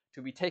wounds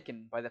to be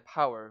taken by the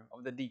power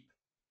of the deep.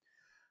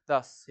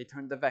 Thus he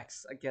turned the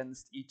Vex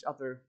against each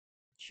other.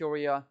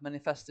 Curia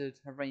manifested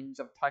a range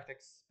of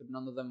tactics, but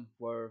none of them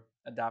were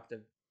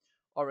adaptive.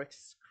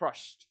 Oryx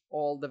crushed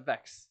all the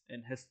Vex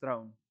in his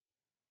throne.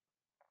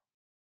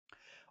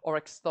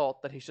 Oryx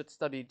thought that he should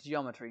study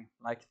geometry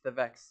like the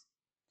Vex.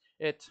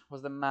 It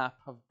was the map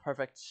of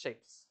perfect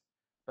shapes,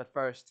 but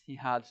first he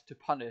had to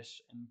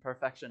punish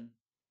imperfection.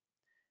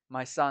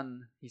 My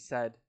son, he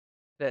said,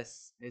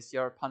 this is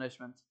your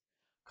punishment.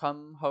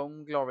 come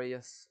home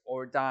glorious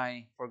or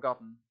die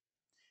forgotten.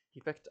 He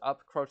picked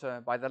up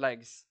Crota by the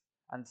legs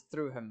and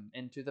threw him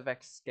into the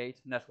Vex Gate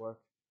network.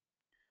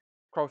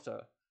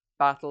 Crota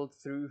battled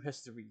through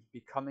history,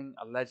 becoming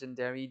a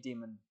legendary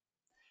demon.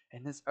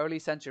 In his early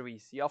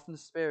centuries, he often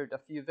spared a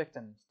few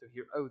victims to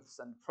hear oaths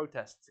and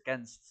protests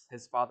against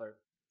his father.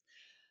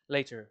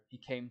 Later, he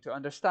came to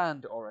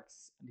understand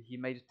Oryx, and he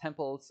made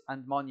temples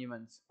and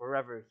monuments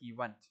wherever he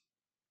went.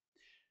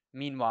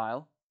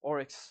 Meanwhile,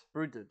 Oryx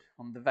brooded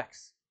on the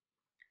Vex.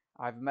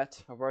 "I've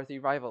met a worthy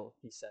rival,"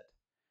 he said.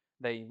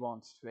 "They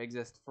want to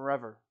exist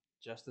forever,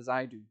 just as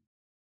I do.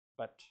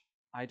 But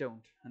I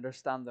don't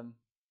understand them."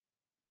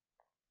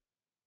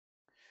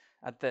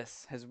 At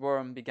this, his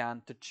worm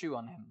began to chew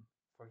on him,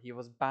 for he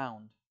was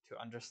bound to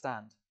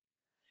understand.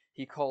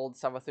 He called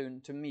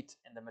Savathun to meet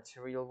in the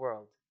material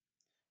world.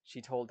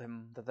 She told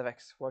him that the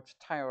Vex worked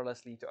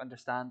tirelessly to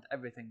understand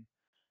everything,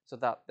 so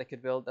that they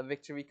could build a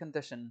victory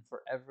condition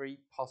for every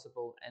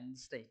possible end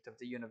state of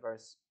the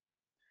universe.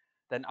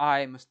 "Then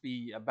I must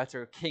be a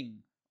better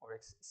king,"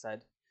 Oryx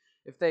said.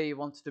 "If they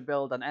want to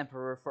build an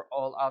emperor for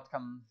all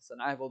outcomes,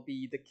 then I will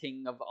be the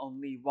king of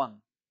only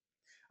one.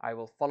 I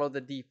will follow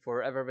the deep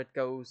wherever it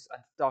goes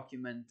and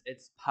document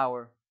its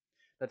power.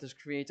 Let us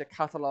create a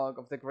catalogue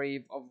of the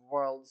grave of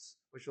worlds,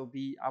 which will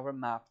be our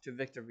map to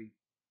victory."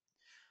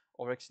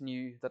 Oryx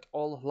knew that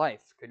all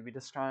life could be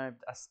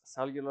described as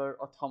cellular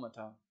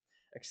automata,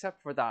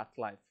 except for that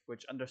life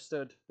which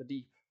understood the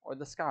deep or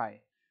the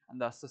sky,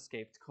 and thus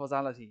escaped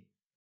causality.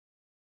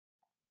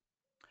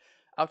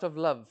 Out of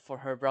love for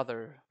her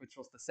brother, which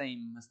was the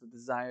same as the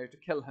desire to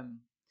kill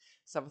him,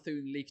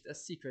 Savathun leaked a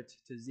secret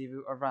to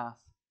Xivu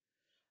Arath.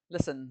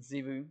 "Listen,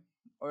 Xivu,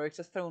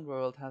 Oryx's throne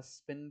world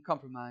has been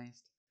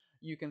compromised.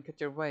 You can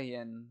cut your way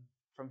in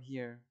from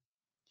here."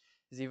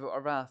 Xivu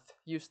Arath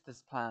used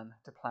this plan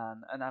to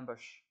plan an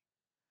ambush.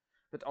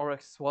 But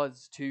Oryx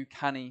was too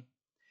canny.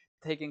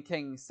 The Taken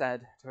King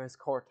said to his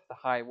court the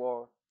High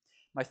War,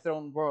 "My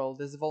throne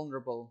world is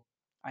vulnerable.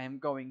 I am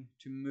going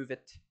to move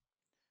it."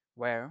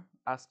 "Where?"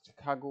 asked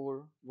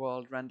Kagur,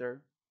 World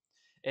Render.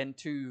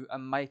 "Into a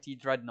mighty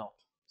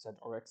dreadnought," said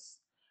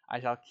Oryx. "I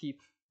shall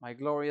keep my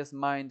glorious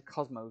mind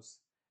cosmos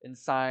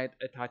inside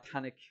a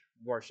titanic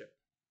warship."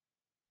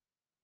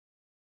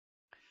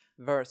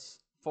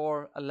 Verse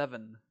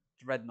 411,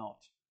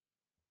 Dreadnought.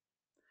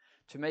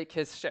 To make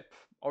his ship,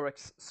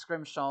 Oryx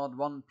scrimshawed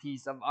one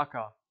piece of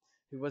Akka,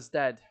 who was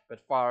dead but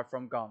far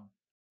from gone.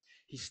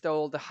 He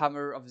stole the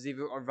hammer of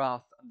Xivu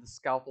Arath and the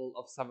scalpel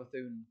of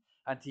Savathun,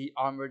 and he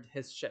armored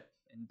his ship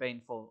in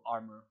baneful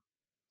armor.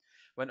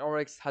 When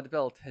Oryx had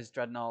built his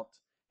dreadnought,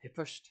 he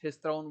pushed his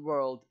throne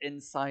world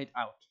inside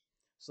out,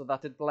 so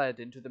that it bled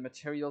into the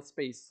material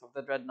space of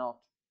the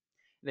dreadnought.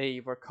 They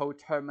were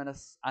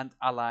coterminous and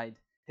allied,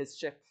 his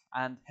ship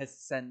and his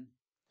sin.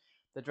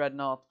 The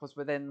dreadnought was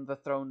within the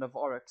throne of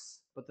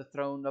Oryx, but the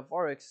throne of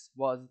Oryx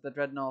was the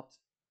dreadnought.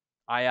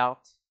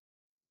 Ayat.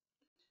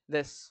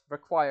 This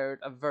required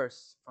a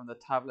verse from the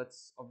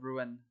tablets of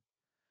ruin.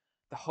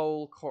 The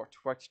whole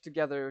court worked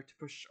together to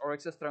push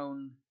Oryx's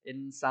throne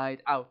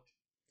inside out.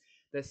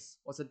 This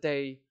was a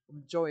day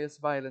of joyous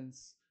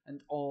violence,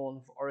 and all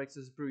of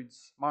Oryx's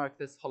broods mark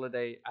this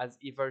holiday as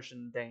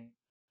Eversion Day,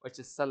 which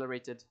is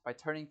celebrated by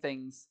turning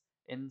things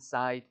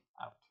inside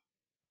out.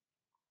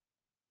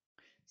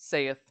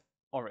 Saith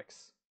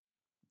Oryx,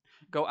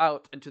 "Go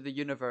out into the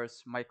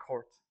universe, my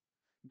court.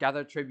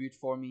 Gather tribute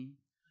for me.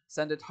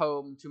 Send it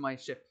home to my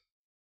ship.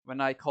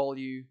 When I call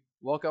you,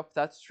 walk up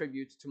that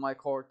tribute to my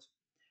court.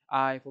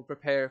 I will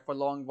prepare for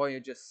long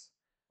voyages.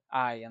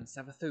 I am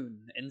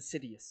Savathun,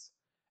 insidious.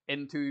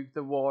 Into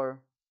the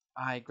war.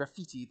 I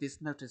graffiti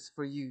this notice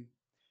for you.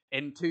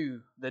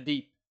 Into the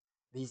deep.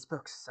 These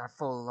books are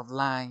full of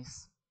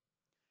lies."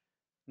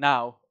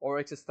 Now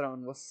Oryx's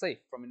throne was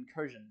safe from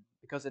incursion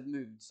because it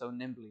moved so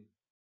nimbly.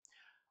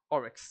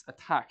 Oryx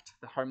attacked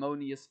the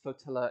harmonious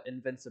flotilla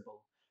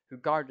Invincible, who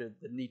guarded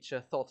the Nietzsche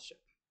thought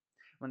ship.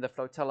 When the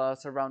flotilla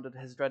surrounded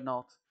his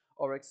dreadnought,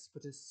 Oryx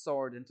put his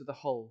sword into the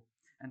hull,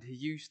 and he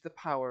used the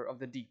power of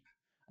the deep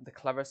and the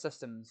clever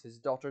systems his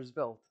daughters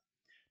built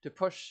to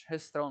push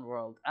his throne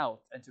world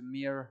out into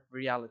mere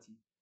reality.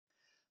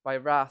 By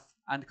wrath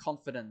and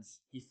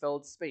confidence, he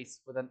filled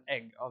space with an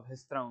egg of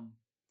his throne.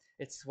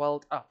 It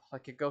swelled up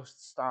like a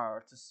ghost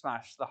star to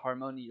smash the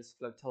harmonious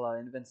flotilla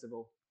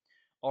Invincible.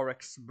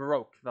 Oryx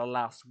broke the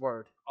last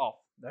word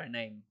off their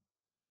name.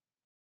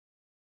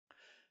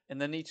 In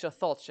the Nietzsche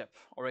thought ship,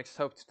 Oryx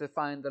hoped to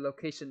find the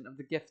location of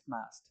the gift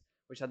mast,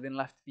 which had been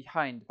left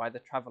behind by the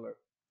traveler.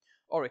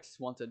 Oryx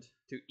wanted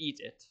to eat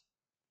it.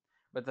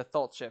 But the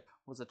thought ship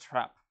was a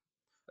trap.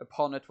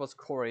 Upon it was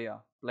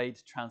Coria,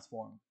 blade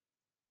transform.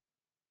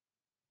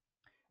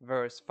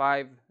 Verse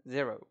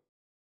 5-0.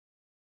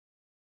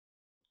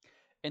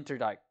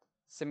 Interdict,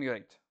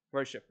 simulate,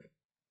 worship.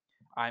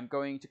 "I am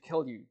going to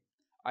kill you.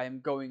 I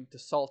am going to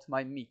salt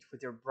my meat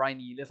with your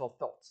briny little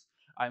thoughts.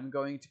 I am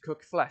going to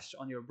cook flesh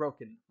on your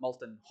broken,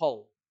 molten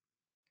hull."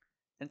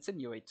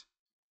 Insinuate,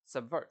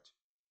 subvert,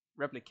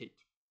 replicate.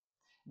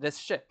 "This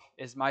ship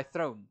is my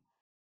throne.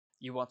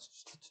 You want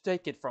to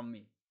take it from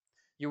me.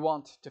 You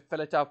want to fill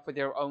it up with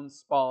your own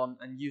spawn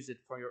and use it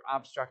for your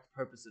abstract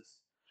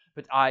purposes.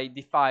 But I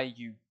defy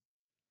you.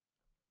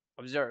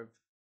 Observe,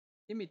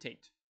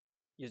 imitate,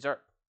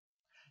 usurp.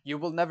 You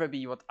will never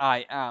be what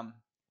I am.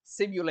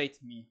 Simulate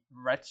me,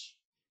 wretch.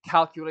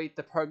 Calculate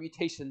the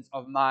permutations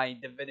of my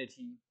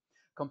divinity.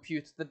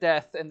 Compute the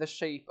death in the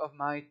shape of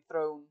my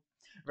throne.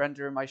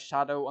 Render my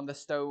shadow on the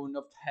stone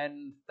of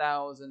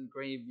 10,000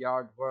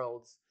 graveyard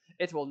worlds.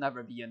 It will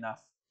never be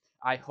enough.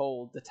 I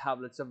hold the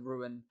tablets of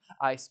ruin.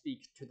 I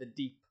speak to the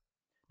deep.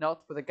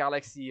 Not with a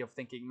galaxy of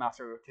thinking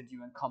matter could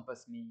you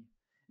encompass me.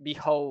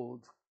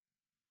 Behold,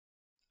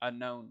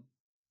 unknown,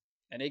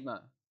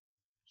 enigma,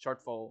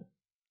 shortfall,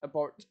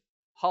 abort,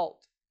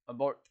 halt,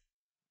 abort.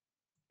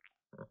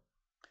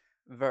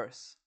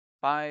 Verse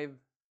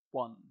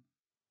 5:1.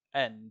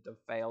 End of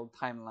failed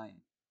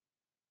timeline.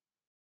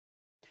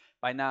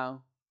 By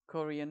now,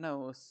 Korea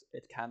knows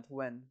it can't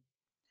win.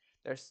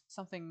 There's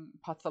something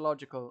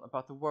pathological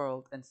about the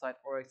world inside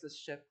Oryx's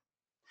ship.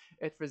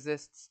 It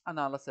resists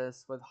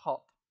analysis with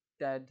hot,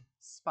 dead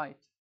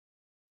spite.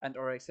 And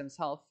Oryx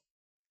himself,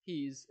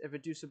 he's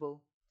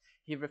irreducible.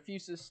 He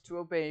refuses to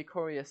obey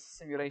Korea's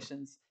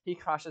simulations. He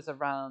crashes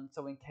around,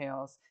 sowing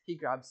chaos. He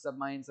grabs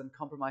subminds and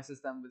compromises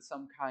them with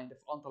some kind of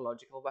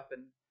ontological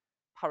weapon.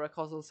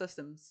 Paracausal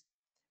systems.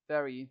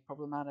 Very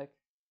problematic.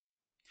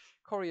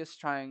 Korea's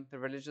trying the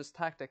religious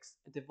tactics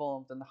it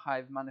evolved in the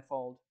Hive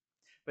Manifold.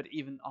 But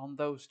even on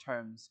those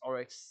terms,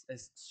 Oryx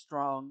is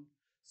strong,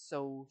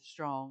 so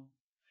strong.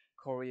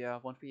 Korea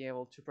won't be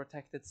able to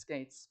protect its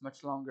gates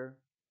much longer.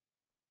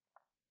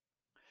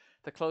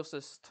 The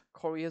closest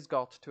Korea's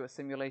got to a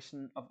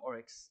simulation of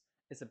Oryx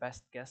is a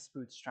best guess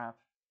bootstrap.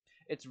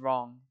 It's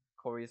wrong,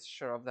 Korea's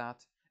sure of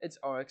that. It's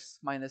Oryx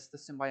minus the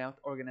symbiote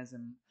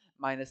organism,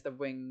 minus the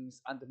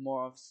wings and the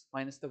morphs,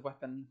 minus the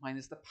weapon,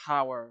 minus the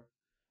power.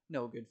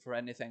 No good for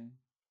anything.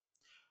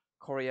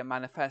 Korea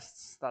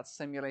manifests that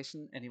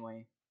simulation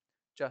anyway,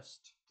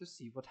 just to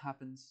see what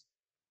happens.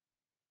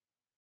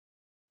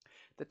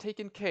 The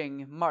Taken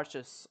King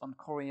marches on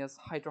Korea's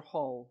Hydra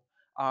Hall,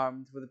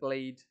 armed with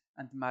blade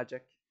and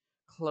magic,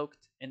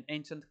 cloaked in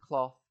ancient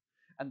cloth,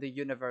 and the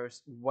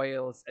universe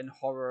wails in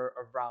horror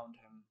around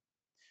him.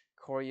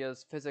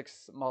 Korea's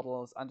physics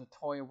models and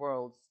toy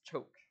worlds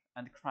choke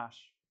and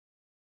crash.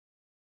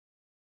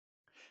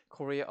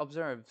 Korea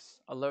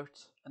observes,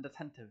 alert and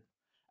attentive,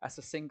 as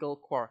a single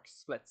quark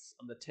splits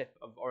on the tip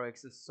of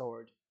Oryx's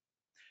sword.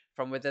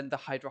 From within the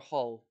Hydra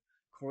Hall,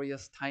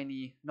 Korea's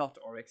tiny not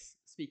Oryx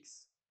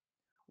speaks.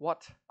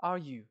 What are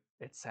you?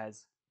 It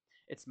says.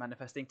 It's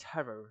manifesting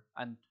terror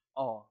and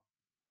awe.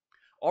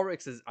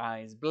 Oryx's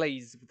eyes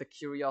blaze with a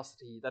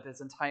curiosity that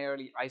is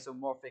entirely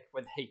isomorphic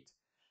with hate,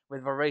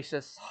 with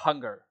voracious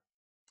hunger.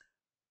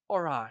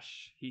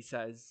 Orash, he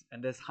says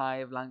in this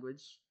hive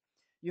language,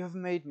 you have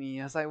made me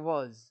as I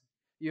was.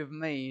 You have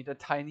made a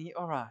tiny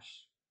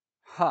Orash.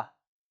 Ha!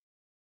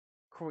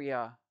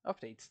 Korea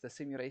updates the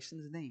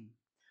simulation's name.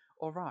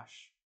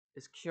 Orash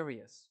is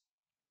curious.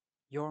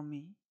 You're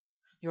me?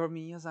 You're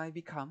me as I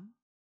become?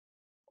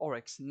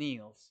 Oryx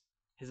kneels.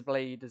 His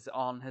blade is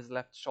on his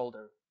left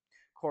shoulder.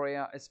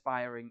 Korea is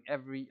firing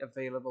every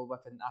available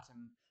weapon at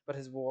him, but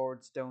his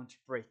wards don't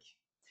break.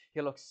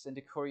 He looks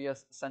into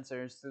Korea's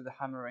sensors through the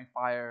hammering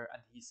fire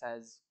and he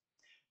says,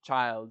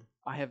 Child,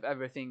 I have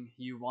everything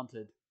you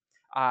wanted.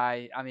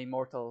 I am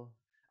immortal.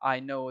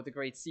 I know the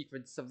great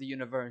secrets of the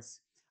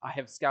universe. I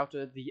have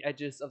scouted the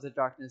edges of the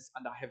darkness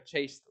and I have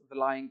chased the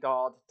lying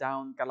god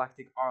down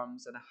galactic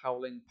arms in a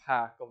howling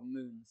pack of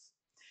moons.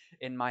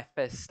 In my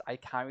fist I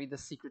carry the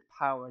secret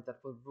power that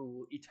will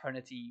rule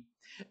eternity.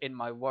 In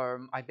my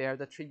worm I bear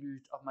the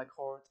tribute of my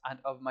court and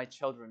of my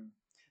children,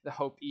 the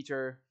Hope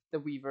Eater, the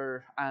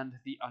Weaver, and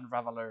the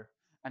Unraveler.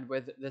 And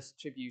with this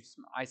tribute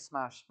I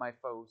smash my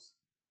foes.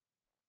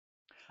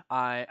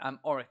 I am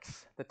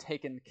Oryx, the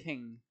Taken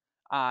King.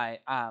 I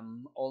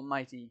am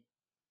Almighty.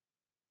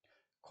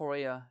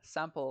 Korea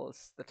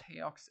samples the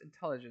Teox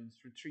intelligence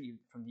retrieved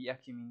from the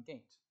Ecumene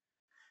Gate.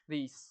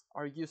 These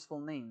are useful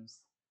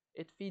names.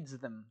 It feeds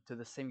them to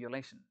the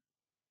simulation.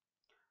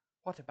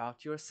 What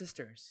about your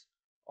sisters?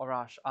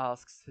 Orash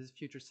asks his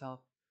future self.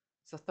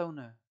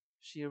 Sathona,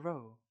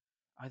 Shiro,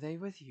 are they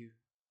with you?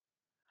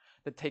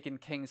 The Taken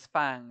King's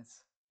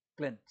fangs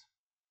glint.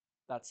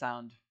 That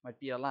sound might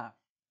be a laugh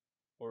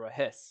or a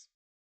hiss.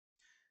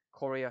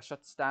 Korea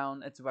shuts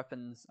down its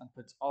weapons and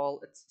puts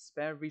all its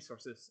spare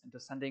resources into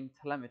sending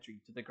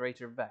telemetry to the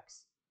greater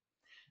Vex.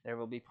 There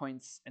will be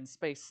points in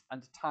space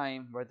and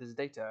time where this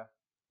data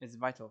is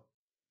vital.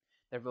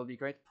 There will be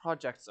great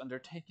projects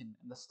undertaken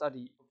in the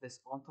study of this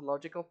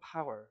ontological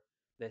power,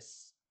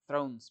 this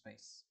throne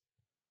space.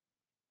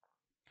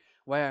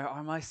 Where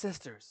are my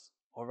sisters?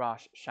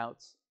 Orash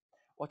shouts.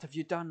 What have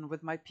you done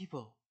with my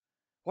people?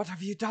 What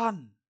have you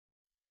done?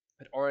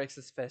 But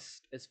Oryx's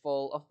fist is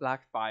full of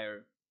black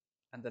fire,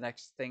 and the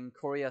next thing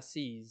Korea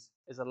sees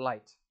is a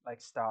light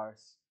like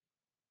stars.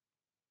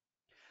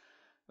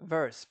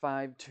 Verse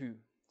 5:2.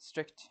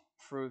 Strict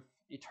Truth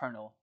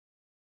Eternal.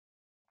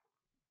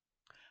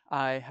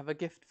 I have a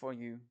gift for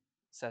you,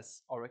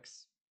 says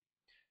Oryx.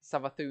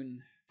 Savathun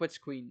Witch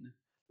Queen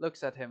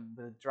looks at him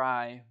with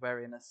dry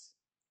weariness.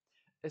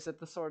 Is it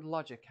the sort of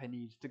logic I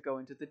need to go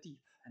into the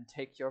deep and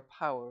take your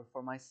power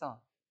for myself?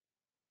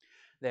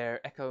 Their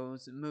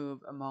echoes move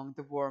among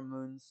the warm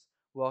moons,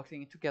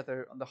 walking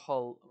together on the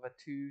hull of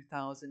a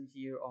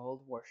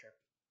 2,000-year-old warship.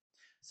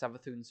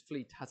 Savathun's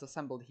fleet has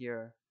assembled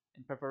here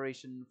in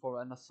preparation for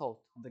an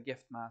assault on the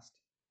gift mast.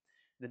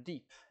 The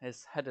deep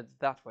is headed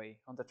that way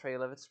on the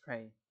trail of its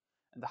prey,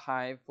 and the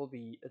hive will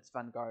be its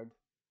vanguard.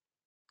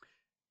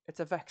 It's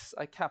a Vex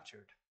I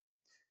captured.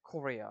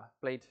 Korea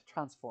blade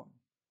transform.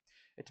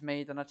 It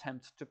made an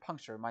attempt to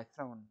puncture my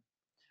throne.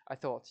 I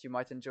thought you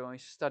might enjoy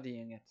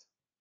studying it.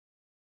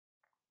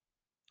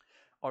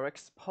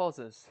 Oryx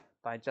pauses,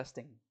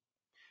 digesting.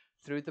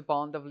 Through the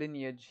bond of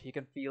lineage he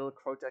can feel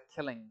Crota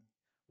killing,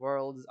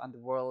 worlds and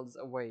worlds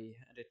away,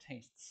 and it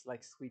tastes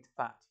like sweet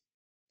fat.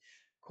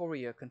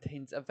 Korea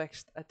contains a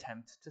vexed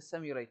attempt to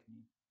simulate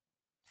me.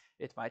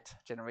 It might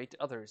generate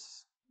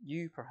others.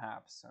 You,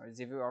 perhaps, or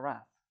Zivu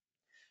Arath.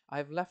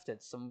 I've left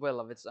it some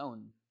will of its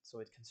own, so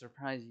it can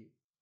surprise you.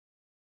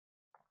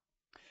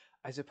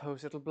 I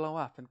suppose it'll blow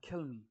up and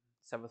kill me,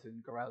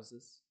 Savathun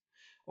carouses.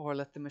 Or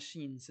let the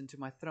machines into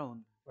my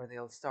throne, where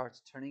they'll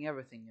start turning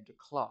everything into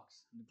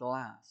clocks and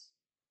glass.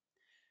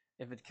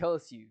 If it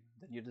kills you,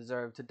 then you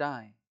deserve to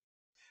die.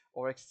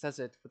 Oryx says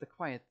it with a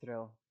quiet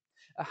thrill,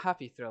 a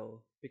happy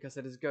thrill, because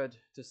it is good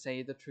to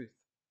say the truth.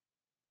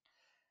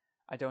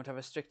 I don't have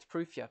a strict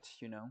proof yet,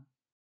 you know.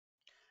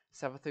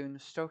 Savathun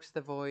strokes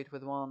the void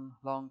with one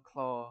long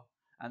claw,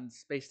 and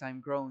spacetime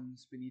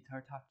groans beneath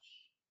her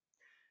touch.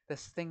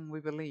 This thing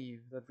we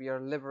believe, that we are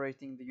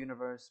liberating the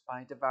universe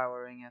by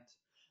devouring it,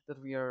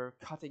 that we are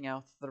cutting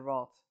out the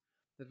rot,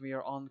 that we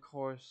are on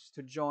course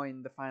to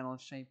join the final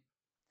shape.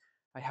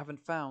 I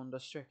haven't found a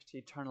strict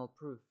eternal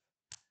proof.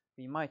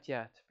 We might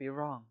yet be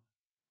wrong.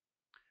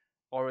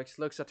 Oryx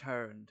looks at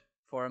her, and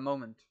for a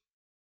moment,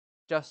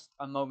 just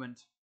a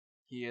moment,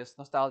 he is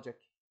nostalgic.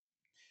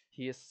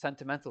 He is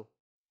sentimental.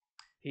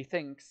 He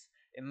thinks,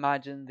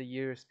 imagine the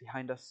years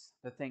behind us,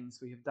 the things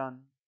we have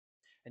done.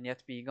 And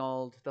yet being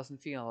old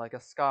doesn't feel like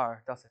a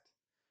scar, does it?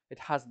 It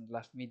hasn't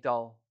left me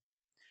dull.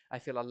 I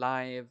feel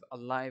alive,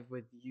 alive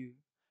with you,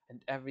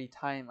 and every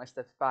time I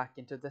step back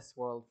into this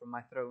world from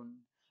my throne,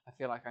 I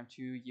feel like I'm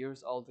 2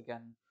 years old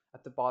again,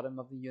 at the bottom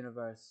of the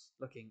universe,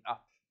 looking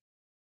up.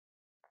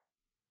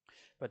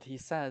 But he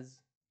says,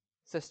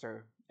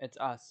 Sister, it's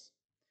us.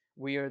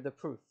 We're the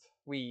proof,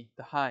 we,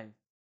 the hive.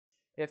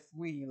 If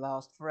we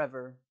last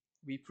forever,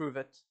 we prove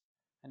it,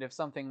 and if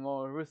something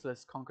more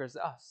ruthless conquers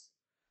us,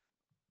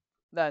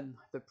 then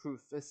the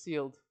proof is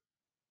sealed.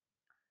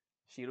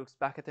 She looks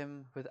back at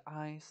him with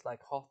eyes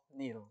like hot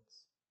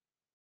needles.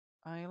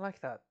 I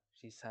like that,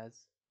 she says.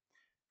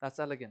 That's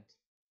elegant.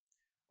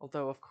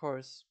 Although, of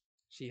course,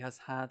 she has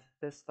had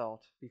this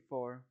thought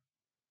before.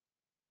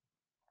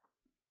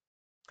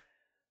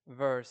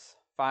 Verse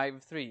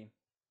 5:3.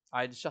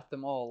 I'd shut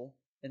them all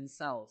in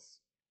cells.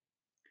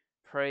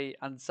 Pray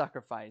and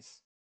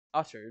sacrifice,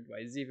 uttered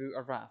by Zivu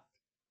Arath,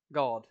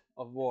 god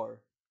of war.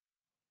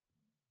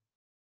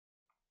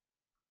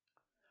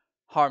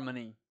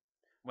 Harmony.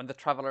 When the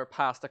traveler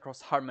passed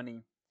across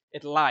Harmony,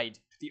 it lied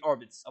to the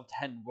orbits of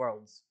 10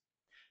 worlds.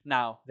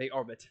 Now they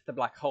orbit the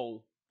black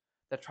hole.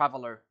 The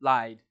traveler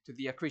lied to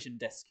the accretion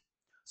disk,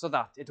 so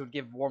that it would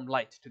give warm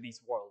light to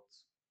these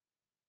worlds.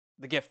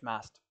 The gift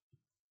mast.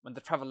 When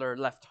the traveler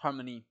left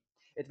Harmony,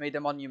 it made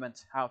a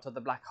monument out of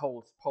the black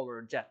hole's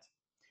polar jet.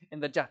 In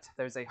the jet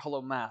there is a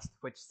hollow mast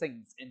which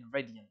sings in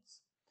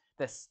radiance.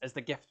 This is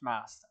the gift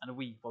mast, and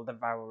we will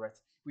devour it.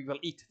 We will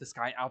eat the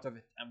sky out of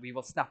it, and we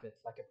will snap it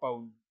like a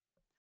bone.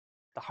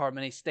 The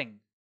Harmony sting.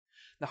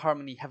 The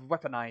Harmony have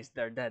weaponized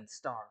their dead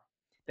star.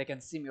 They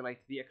can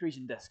simulate the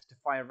accretion disk to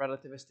fire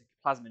relativistic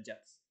plasma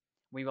jets.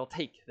 We will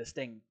take the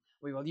sting.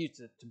 We will use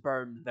it to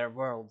burn their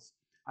worlds.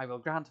 I will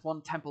grant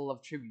one temple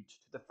of tribute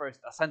to the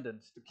first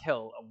ascendant to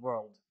kill a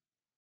world.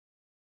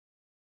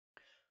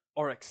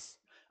 Oryx,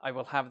 I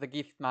will have the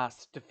gift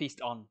mast to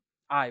feast on.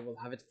 I will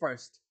have it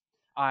first.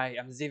 I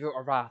am Zivu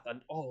Arath,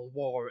 and all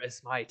war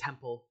is my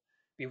temple.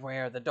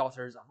 Beware the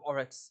daughters of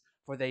Oryx,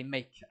 for they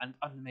make and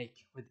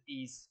unmake with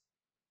ease.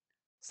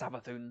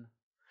 Savathun,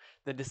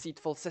 the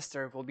deceitful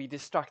sister will be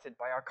distracted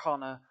by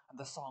Arcana and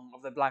the song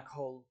of the black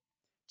hole.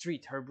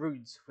 Treat her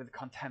broods with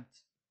contempt.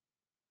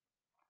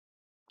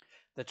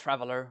 The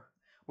traveler,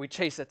 we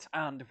chase it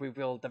and we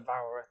will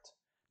devour it.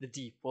 The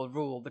deep will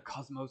rule the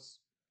cosmos.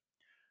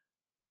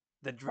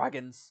 The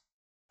dragons,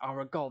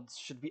 our gods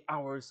should be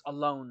ours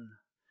alone.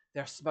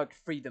 Their smug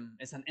freedom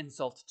is an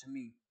insult to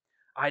me.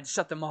 I'd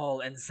shut them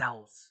all in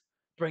cells.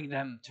 Bring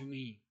them to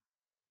me.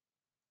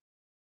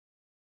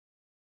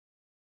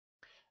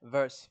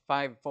 Verse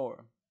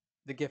 5:4.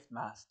 The gift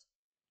mast.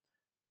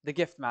 The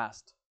gift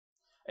mast.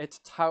 It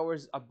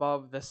towers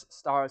above this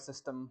star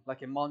system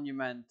like a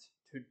monument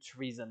to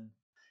treason.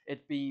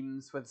 It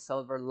beams with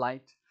silver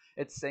light.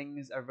 It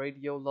sings a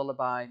radio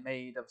lullaby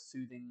made of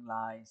soothing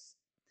lies.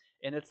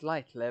 In its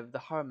light live the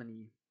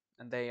Harmony,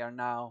 and they are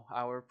now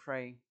our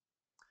prey.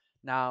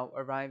 Now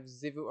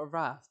arrives Zivu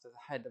Arath at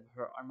the head of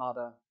her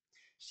armada.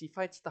 She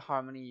fights the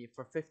Harmony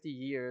for 50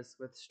 years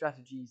with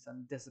strategies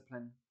and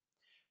discipline,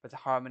 but the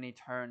Harmony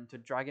turn to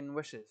dragon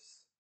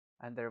wishes,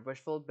 and their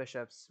wishful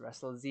bishops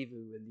wrestle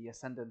Zivu in the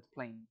Ascendant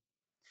Plane.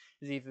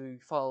 Zivu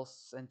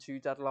falls into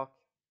deadlock.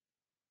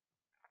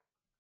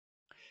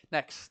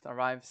 Next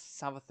arrives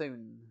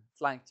Savathun,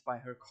 flanked by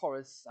her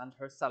chorus and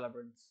her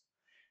celebrants.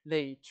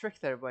 They trick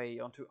their way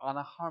onto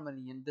Anna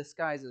Harmony in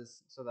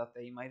disguises so that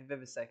they might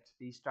vivisect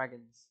these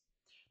dragons.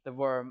 The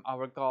worm,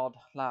 our god,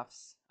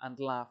 laughs and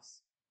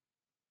laughs.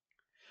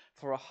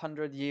 For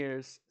 100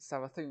 years,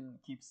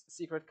 Savathun keeps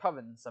secret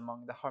covens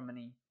among the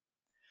Harmony.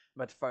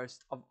 But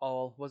first of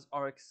all was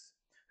Oryx,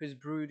 whose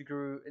brood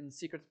grew in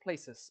secret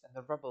places in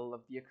the rubble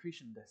of the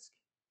accretion disk.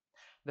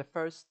 The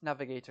first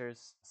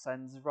navigators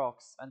sends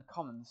rocks and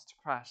commons to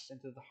crash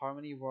into the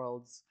Harmony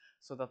worlds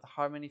so that the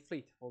Harmony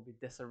fleet will be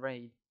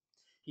disarrayed.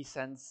 He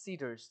sends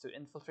seeders to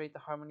infiltrate the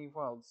Harmony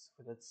worlds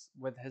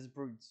with his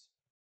broods.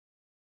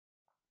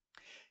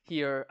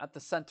 Here, at the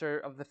center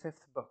of the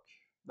fifth book,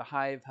 the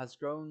hive has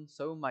grown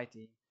so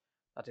mighty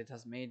that it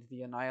has made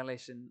the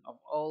annihilation of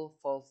all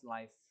false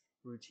life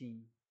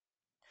routine.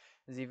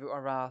 Zivu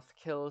Arath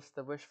kills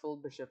the wishful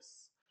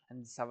bishops,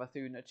 and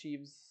Savathun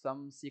achieves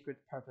some secret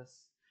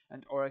purpose,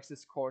 and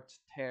Oryx's court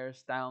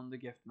tears down the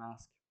gift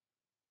mask.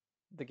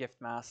 The gift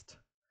mast.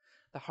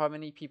 The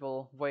Harmony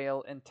people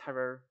wail in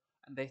terror,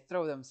 and they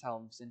throw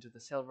themselves into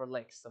the silver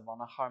lakes of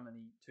Anna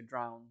Harmony to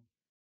drown.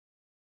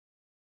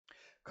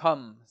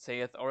 Come,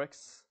 saith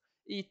Oryx,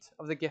 eat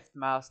of the gift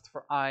mast,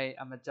 for I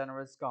am a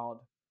generous god.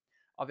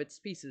 Of its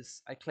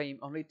pieces I claim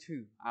only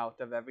 2 out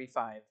of every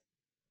 5.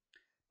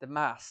 The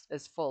mast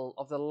is full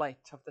of the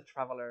light of the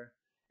traveller,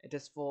 it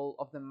is full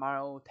of the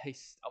marrow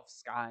taste of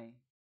sky.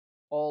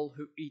 All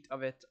who eat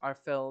of it are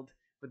filled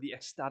with the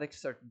ecstatic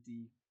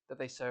certainty that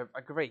they serve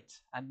a great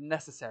and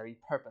necessary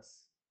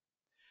purpose.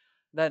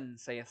 Then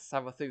saith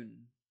Savathun,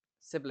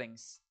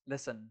 siblings,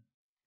 listen.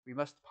 We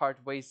must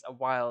part ways a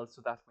while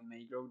so that we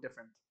may grow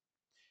different.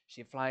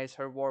 She flies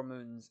her war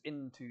moons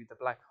into the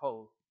black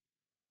hole.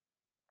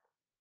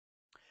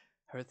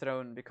 Her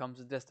throne becomes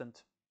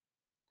distant.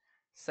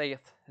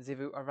 Saith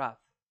Zivu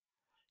Arath,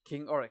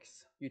 King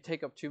Oryx, you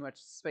take up too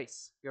much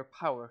space. Your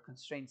power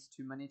constrains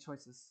too many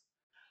choices.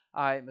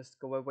 I must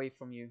go away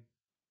from you.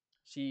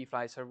 She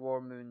flies her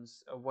war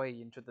moons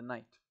away into the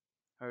night.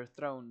 Her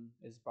throne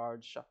is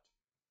barred shut.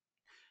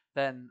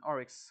 Then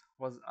Oryx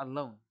was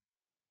alone.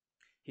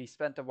 He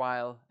spent a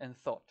while in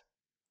thought,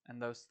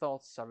 and those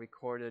thoughts are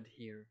recorded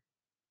here.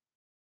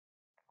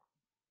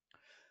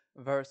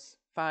 Verse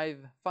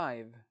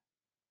 5:5.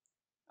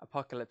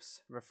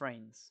 Apocalypse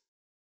refrains.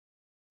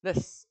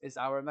 This is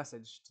our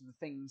message to the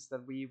things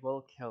that we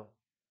will kill.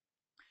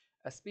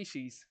 A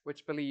species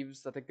which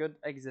believes that a good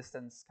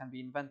existence can be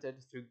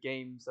invented through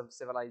games of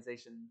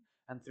civilization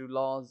and through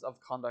laws of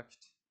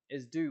conduct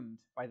is doomed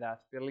by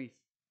that belief.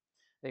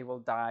 They will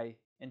die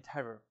in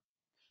terror.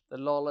 The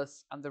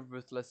lawless and the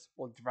ruthless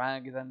will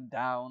drag them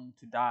down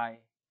to die.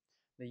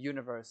 The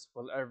universe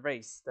will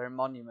erase their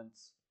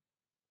monuments.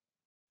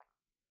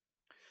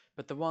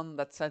 But the one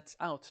that sets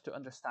out to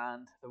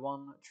understand the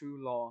one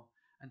true law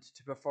and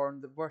to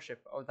perform the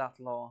worship of that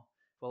law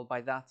will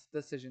by that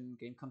decision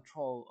gain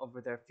control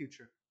over their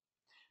future.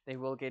 They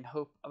will gain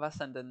hope of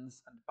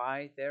ascendance, and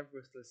by their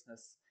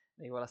ruthlessness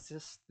they will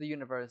assist the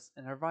universe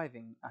in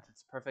arriving at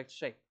its perfect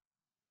shape.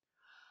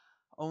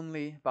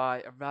 Only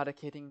by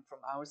eradicating from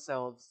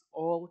ourselves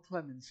all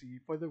clemency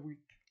for the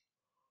weak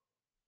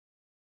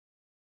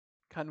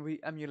can we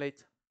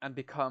emulate and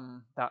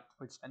become that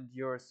which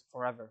endures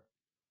forever.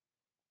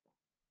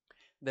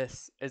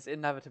 This is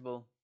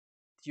inevitable.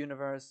 The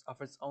universe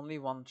offers only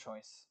one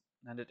choice,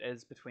 and it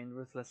is between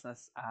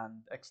ruthlessness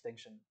and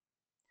extinction.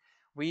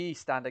 We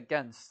stand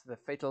against the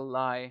fatal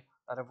lie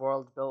that a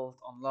world built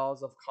on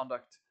laws of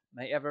conduct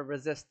may ever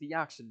resist the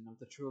action of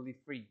the truly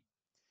free.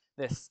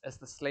 This is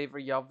the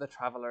slavery of the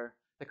traveller,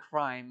 the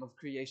crime of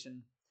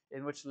creation,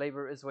 in which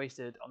labor is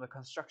wasted on the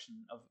construction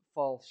of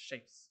false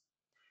shapes.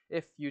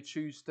 If you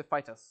choose to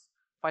fight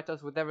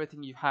us with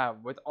everything you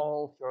have, with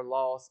all your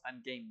laws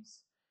and games.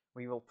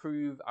 We will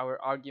prove our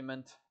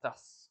argument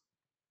thus.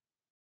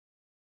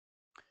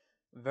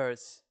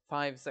 Verse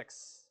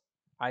 5:6.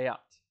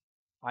 Ayat,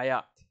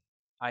 Ayat,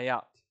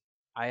 Ayat,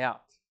 Ayat.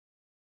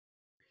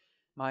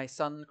 My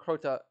son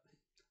Crota,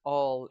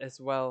 all is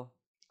well.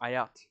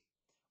 Ayat.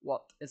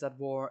 What is at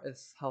war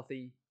is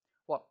healthy.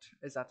 What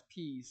is at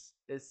peace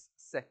is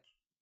sick.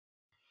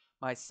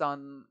 My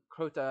son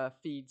Crota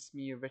feeds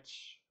me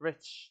rich,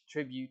 rich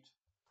tribute.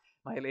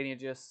 My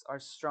lineages are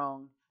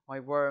strong, my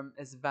worm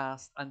is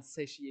vast and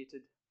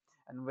satiated,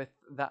 and with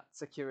that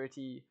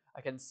security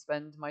I can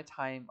spend my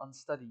time on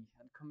study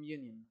and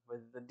communion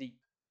with the deep.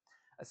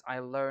 As I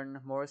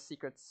learn more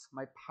secrets,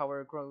 my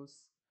power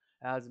grows.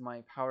 As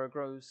my power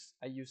grows,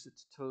 I use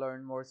it to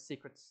learn more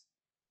secrets.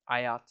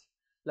 Ayat,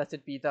 let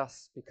it be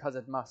thus, because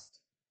it must.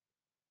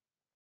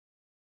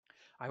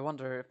 I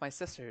wonder if my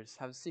sisters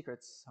have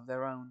secrets of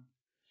their own.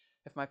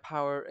 If my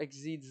power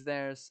exceeds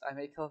theirs, I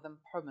may kill them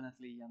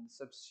permanently and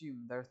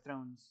subsume their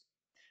thrones.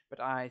 but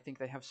I think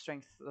they have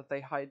strength that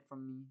they hide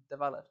from me,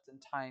 developed in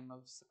time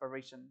of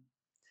separation.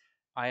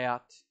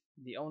 Ayat,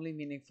 the only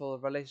meaningful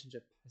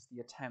relationship is the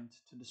attempt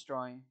to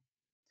destroy.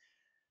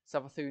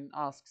 Savathun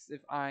asks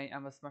if I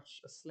am as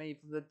much a slave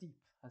of the deep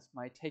as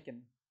my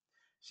taken.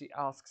 She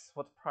asks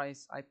what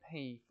price I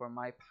pay for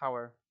my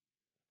power.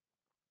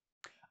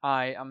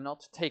 I am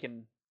not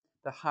taken.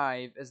 The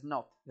hive is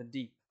not the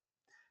deep.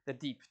 The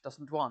deep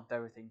doesn't want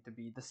everything to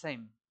be the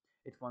same.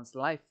 It wants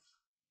life,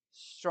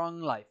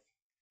 strong life,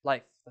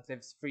 life that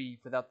lives free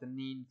without the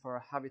need for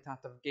a habitat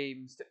of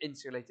games to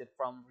insulate it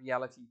from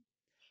reality.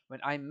 When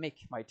I make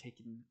my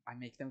taken, I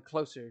make them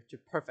closer to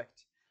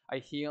perfect. I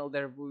heal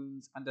their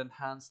wounds and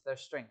enhance their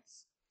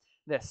strengths.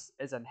 This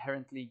is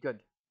inherently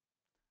good.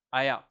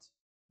 Ayat,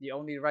 the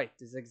only right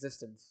is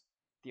existence.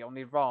 The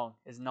only wrong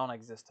is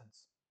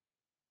non-existence.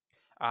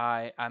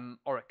 I am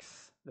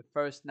Oryx, the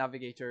first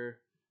navigator,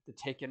 the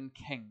taken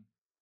king.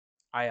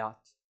 Ayat,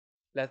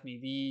 let me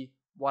be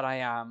what I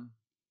am,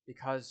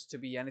 because to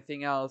be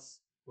anything else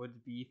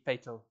would be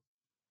fatal.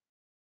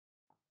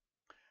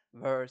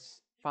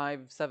 Verse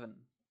 5-7.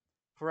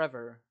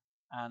 Forever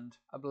and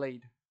a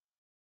blade.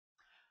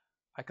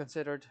 I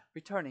considered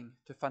returning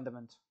to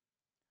Fundament,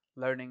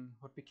 learning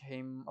what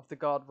became of the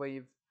God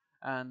Wave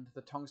and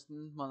the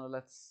tungsten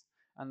monoliths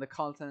and the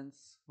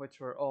continents which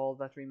were all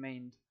that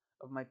remained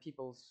of my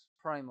people's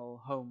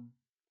primal home.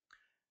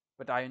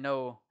 But I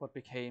know what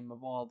became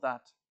of all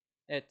that.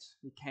 It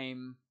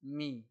became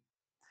me.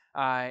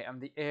 I am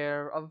the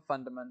heir of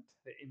Fundament,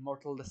 the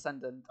immortal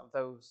descendant of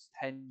those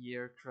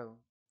 10-year krill.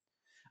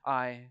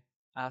 I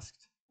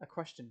asked a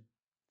question.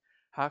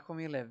 How can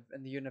we live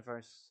in the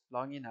universe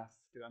long enough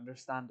to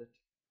understand it?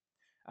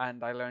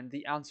 And I learned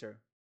the answer,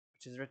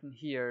 which is written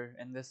here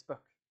in this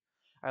book.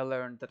 I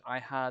learned that I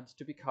had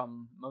to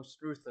become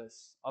most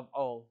ruthless of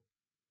all.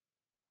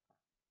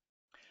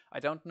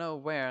 I don't know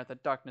where the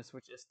darkness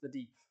which is the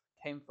deep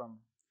came from,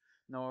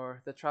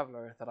 nor the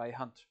traveler that I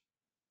hunt.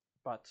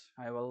 But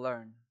I will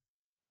learn.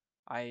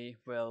 I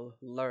will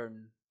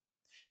learn.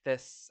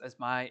 This is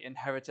my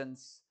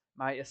inheritance,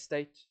 my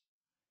estate,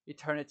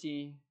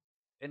 eternity,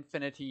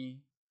 infinity,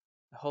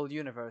 the whole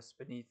universe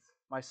beneath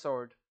my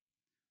sword.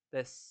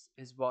 This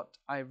is what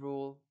I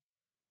rule,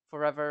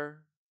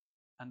 forever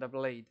and a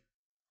blade.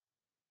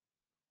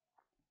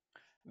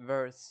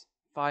 Verse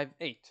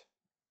 5-8.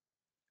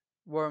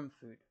 Worm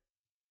food.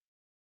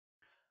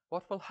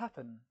 What will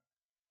happen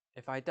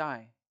if I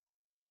die?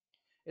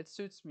 It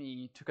suits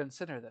me to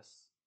consider this,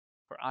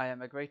 for I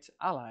am a great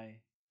ally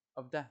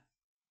of death.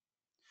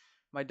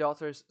 My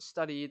daughters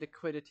study the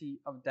quiddity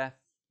of death,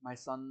 my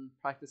son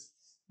practices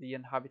the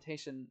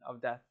inhabitation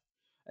of death,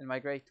 and my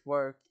great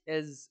work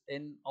is,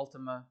 in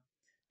Ultima,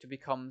 to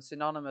become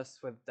synonymous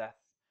with death,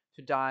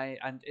 to die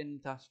and in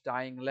that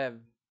dying live,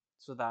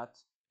 so that,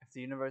 if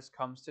the universe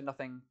comes to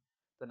nothing,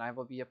 then I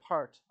will be a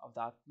part of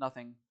that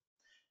nothing.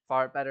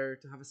 Far better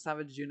to have a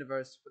savage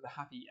universe with a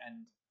happy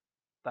end,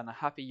 than a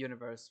happy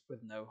universe with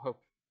no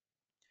hope.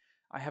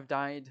 I have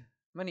died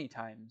many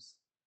times,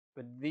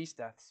 but these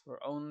deaths were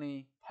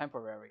only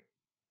temporary.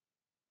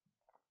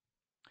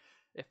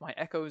 If my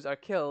echoes are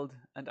killed,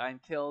 and I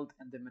am killed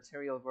in the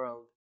material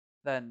world,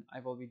 then I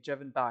will be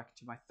driven back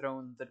to my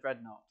throne, the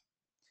Dreadnought.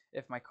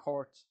 If my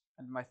court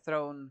and my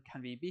throne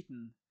can be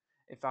beaten,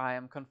 if I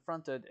am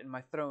confronted in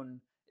my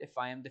throne, if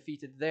I am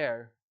defeated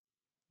there,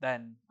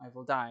 then I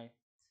will die.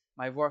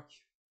 My work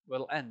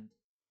will end.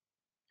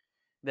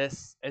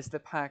 This is the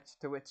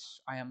pact to which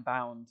I am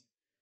bound,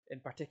 in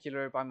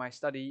particular by my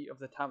study of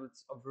the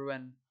tablets of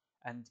ruin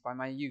and by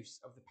my use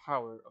of the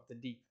power of the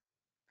deep.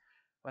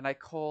 When I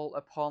call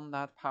upon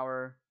that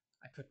power,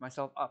 I put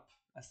myself up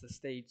as the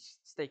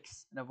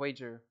stakes in a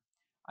wager.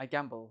 I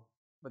gamble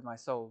with my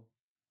soul.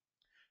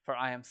 For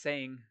I am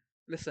saying,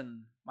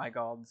 listen, my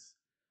gods,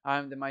 I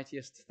am the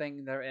mightiest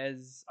thing there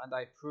is, and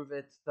I prove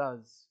it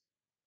thus.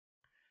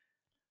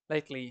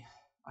 Lately,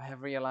 I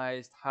have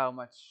realized how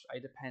much I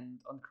depend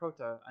on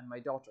Crota and my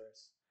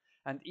daughters,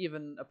 and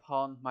even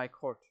upon my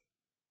court.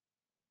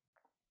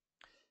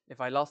 If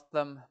I lost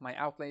them, my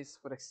outlays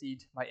would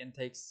exceed my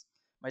intakes.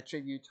 My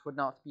tribute would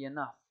not be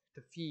enough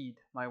to feed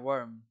my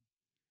worm.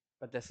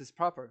 But this is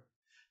proper,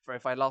 for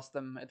if I lost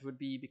them, it would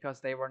be because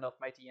they were not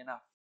mighty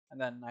enough, and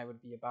then I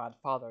would be a bad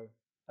father,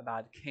 a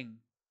bad king.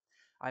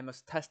 I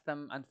must test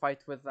them and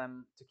fight with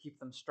them to keep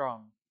them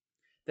strong.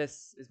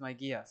 This is my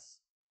Gias.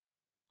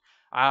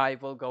 I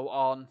will go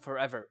on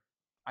forever.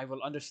 I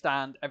will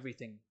understand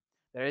everything.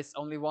 There is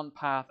only one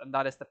path, and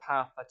that is the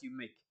path that you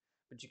make,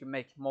 but you can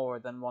make more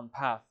than one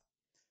path.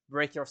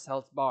 Break your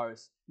cell's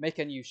bars, make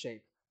a new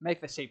shape, make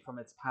the shape from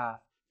its path.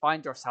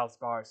 Find your cell's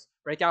bars,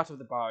 break out of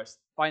the bars,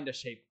 find a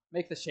shape,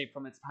 make the shape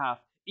from its path.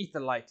 Eat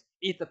the light,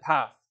 eat the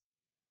path.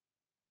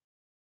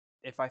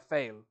 If I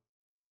fail,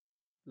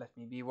 let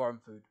me be worm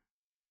food.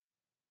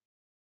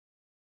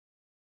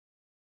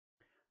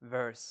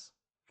 Verse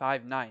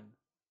 5-9.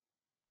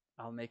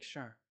 I'll make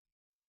sure.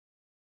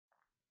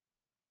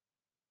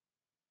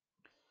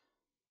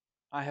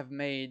 I have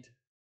made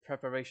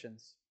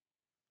preparations.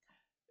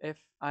 If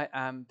I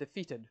am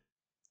defeated,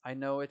 I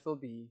know it will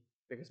be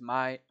because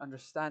my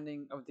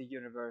understanding of the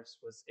universe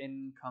was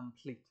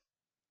incomplete.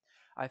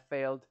 I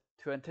failed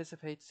to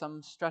anticipate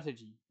some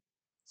strategy,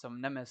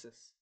 some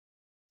nemesis,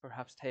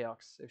 perhaps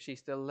Teox, if she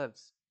still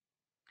lives.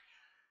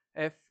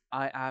 If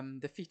I am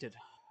defeated,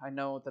 I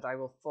know that I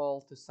will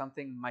fall to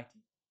something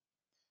mighty,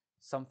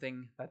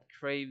 something that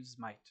craves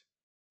might,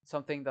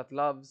 something that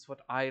loves what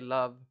I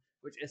love,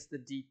 which is the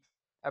deep,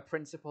 a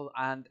principle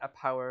and a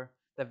power,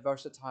 the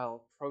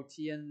versatile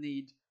protean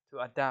need to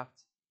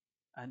adapt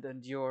and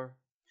endure,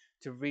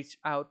 to reach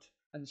out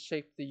and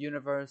shape the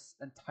universe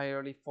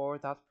entirely for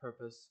that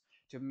purpose,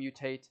 to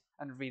mutate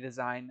and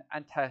redesign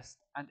and test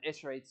and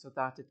iterate so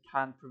that it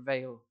can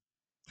prevail,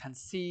 can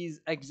seize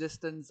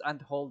existence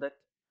and hold it,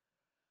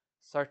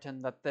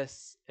 certain that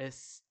this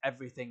is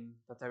everything,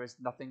 that there is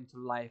nothing to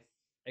life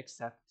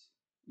except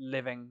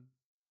living.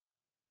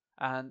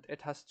 And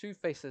it has two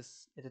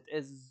faces, it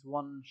is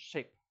one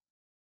shape.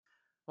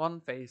 One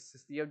face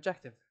is the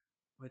objective,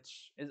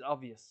 which is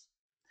obvious,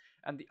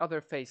 and the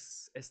other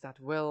face is that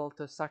will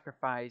to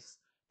sacrifice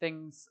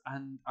things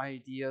and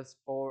ideas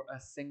for a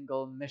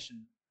single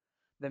mission,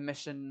 the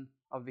mission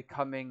of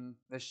becoming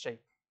the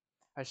shape,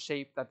 a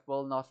shape that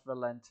will not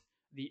relent,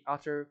 the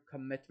utter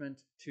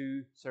commitment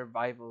to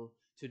survival,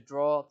 to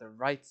draw the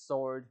right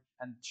sword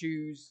and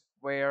choose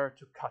where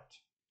to cut,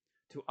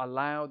 to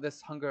allow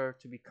this hunger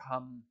to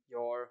become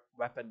your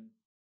weapon.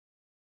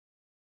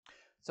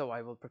 So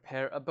I will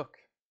prepare a book,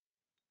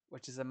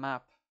 which is a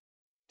map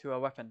to a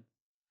weapon,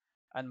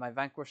 and my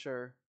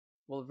vanquisher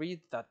will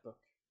read that book,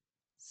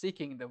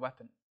 seeking the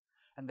weapon,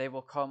 and they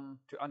will come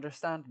to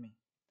understand me,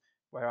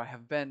 where I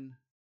have been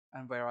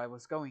and where I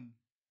was going.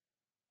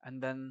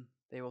 And then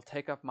they will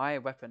take up my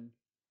weapon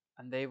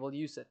and they will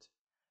use it.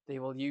 They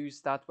will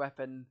use that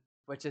weapon,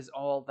 which is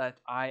all that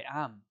I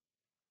am.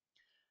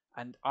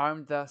 And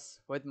armed thus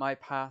with my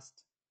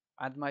past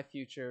and my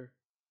future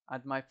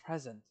and my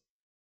present,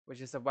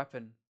 which is a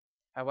weapon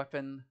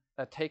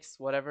that takes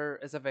whatever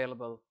is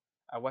available,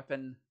 a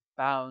weapon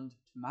bound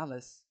to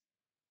malice,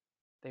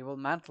 they will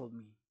mantle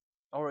me,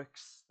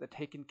 Oryx, the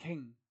Taken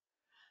King.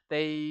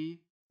 They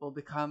will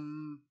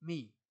become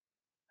me,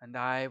 and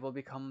I will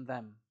become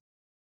them.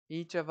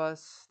 Each of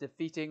us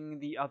defeating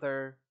the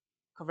other,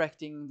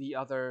 correcting the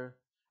other,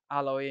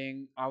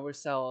 alloying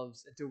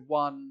ourselves into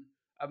one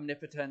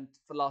omnipotent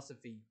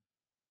philosophy.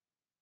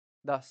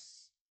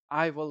 Thus,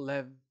 I will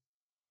live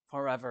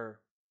forever.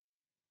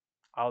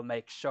 I'll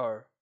make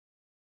sure.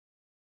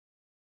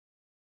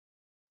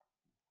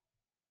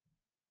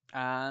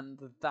 And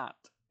that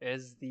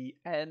is the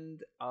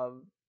end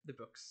of the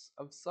Books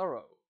of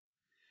Sorrow.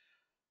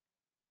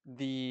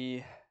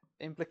 The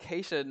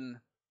implication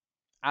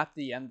at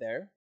the end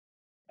there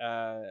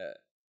uh,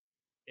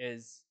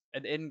 is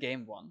an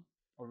in-game one,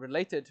 or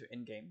related to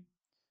in-game,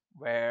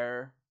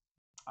 where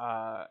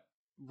uh,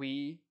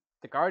 we,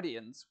 the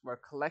Guardians, were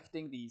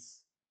collecting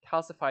these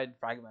calcified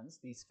fragments,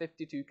 these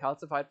 52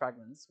 calcified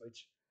fragments,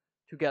 which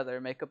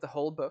together make up the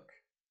whole book,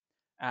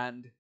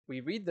 and we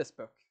read this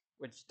book,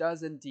 which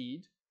does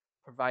indeed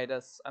provide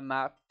us a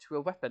map to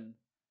a weapon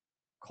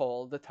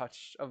called the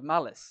Touch of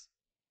Malice.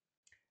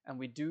 And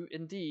we do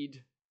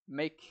indeed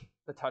make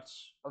the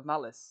Touch of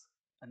Malice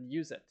and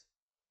use it.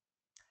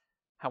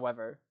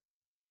 However,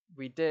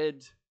 we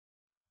did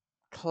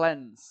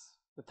cleanse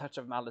the Touch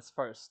of Malice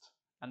first,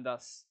 and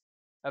thus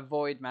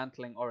avoid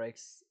mantling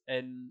Oryx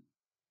in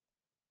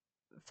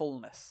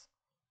fullness.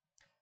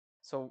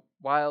 So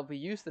while we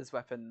use this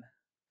weapon,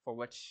 for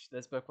which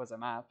this book was a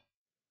map,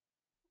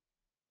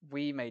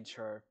 we made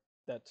sure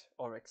that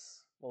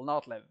Oryx will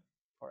not live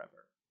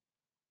forever.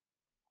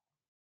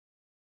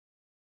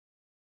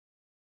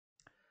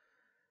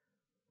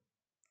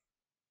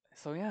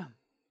 So yeah,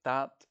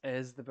 that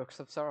is the Books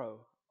of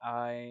Sorrow.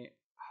 I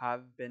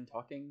have been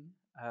talking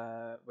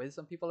with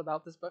some people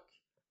about this book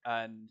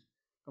and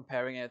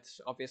comparing it.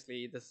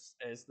 Obviously, this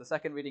is the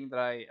second reading that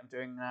I am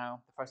doing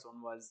now. The first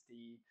one was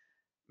the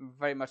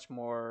very much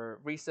more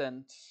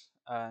recent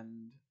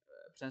and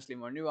potentially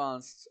more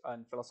nuanced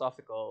and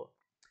philosophical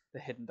The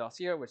Hidden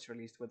Dossier, which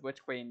released with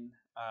Witch Queen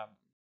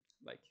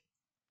like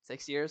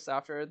 6 years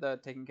after The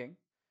Taken King.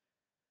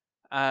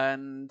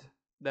 And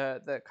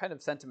the kind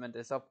of sentiment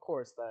is, of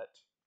course, that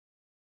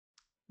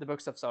the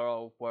Books of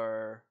Sorrow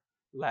were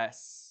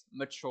less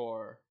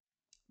mature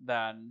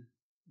than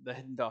the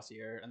Hidden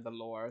Dossier and the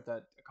lore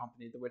that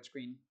accompanied the Witch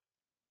Queen.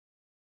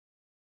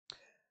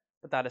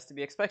 But that is to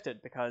be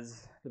expected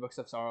because the Books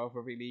of Sorrow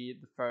were really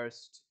the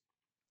first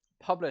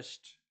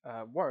published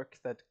work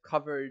that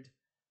covered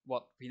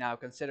what we now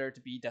consider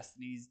to be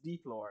Destiny's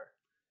deep lore.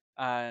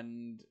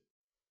 And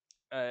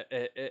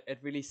it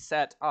really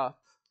set up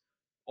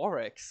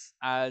Oryx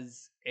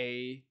as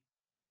a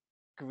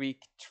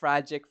Greek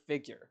tragic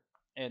figure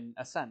in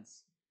a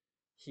sense.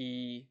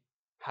 He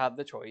had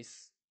the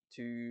choice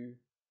to,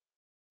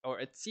 or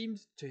it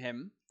seemed to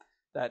him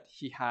that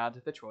he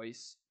had the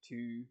choice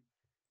to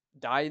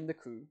die in the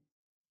coup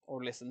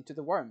or listen to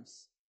the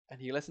worms. And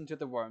he listened to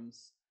the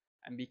worms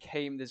and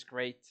became this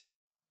great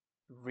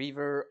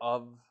reaver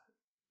of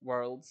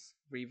worlds,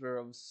 reaver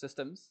of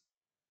systems,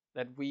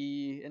 that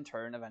we in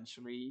turn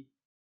eventually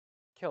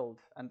killed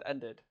and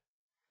ended.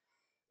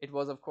 It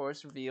was, of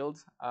course,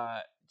 revealed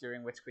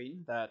during Witch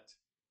Queen that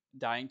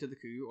dying to the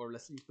coup or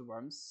listening to the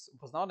worms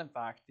was not, in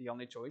fact, the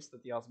only choice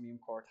that the Osmium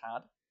court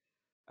had,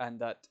 and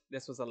that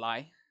this was a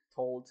lie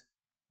told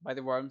by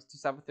the worms to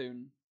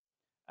Savathun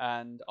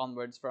and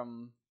onwards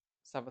from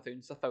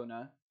Savathun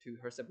Sathona to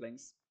her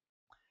siblings,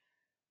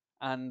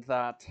 and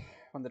that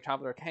when the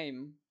traveler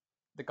came,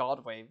 the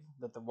god wave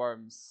that the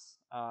worms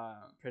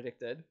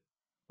predicted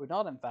would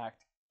not, in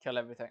fact, kill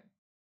everything.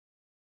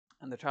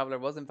 And the traveler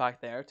was, in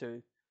fact, there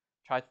to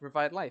try to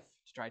provide life,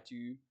 to try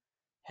to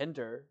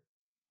hinder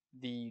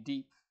the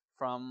deep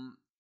from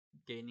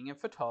gaining a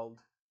foothold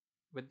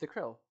with the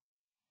krill.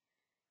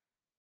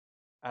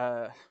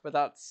 But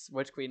that's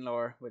Witch Queen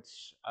lore,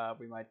 which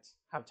we might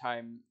have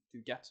time to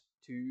get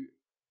to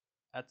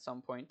at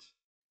some point.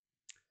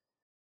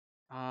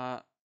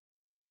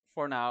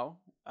 For now,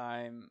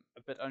 I'm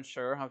a bit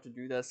unsure how to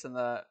do this in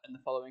the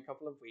following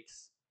couple of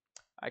weeks.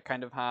 I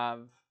kind of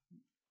have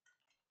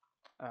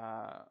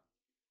uh,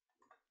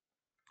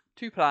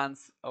 two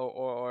plans,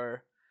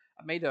 or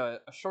I made a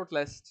short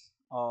list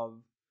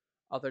of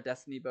other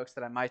Destiny books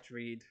that I might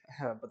read,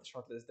 but the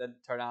short list did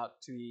turn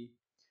out to be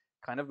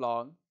kind of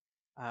long.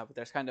 But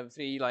there's kind of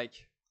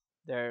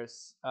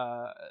there's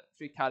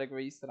three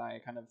categories that I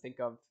kind of think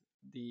of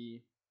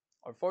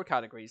or four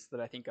categories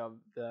that I think of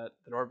the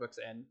lore books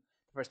in.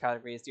 The first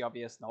category is the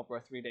obvious, not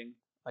worth reading,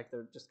 like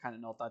they're just kind of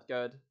not that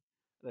good.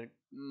 They're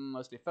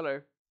mostly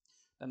filler.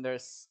 Then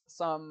there's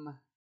some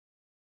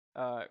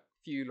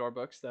few lore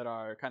books that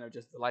are kind of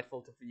just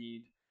delightful to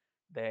read.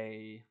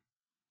 They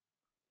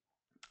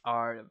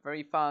are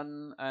very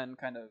fun and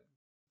kind of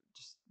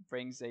just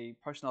brings a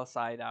personal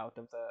side out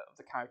of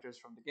the characters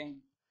from the game.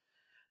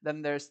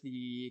 Then there's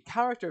the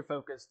character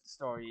focused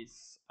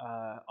stories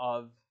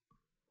of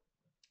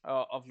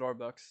lore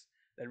books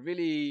that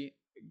really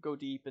go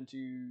deep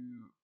into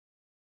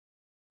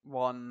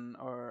one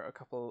or a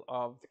couple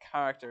of the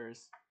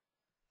characters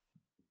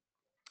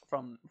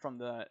from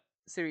the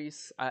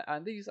series,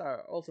 and these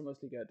are also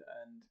mostly good.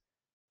 And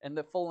in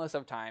the fullness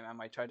of time, I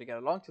might try to get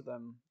around to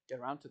them.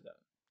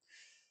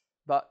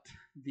 But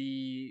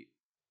the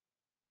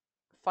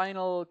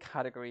final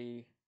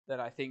category that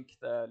I think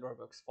the lore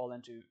books fall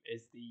into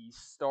is the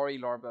story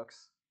lore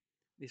books.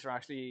 These are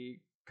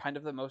actually kind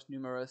of the most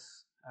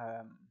numerous.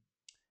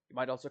 You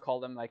might also call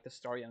them like the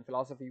story and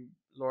philosophy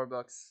lore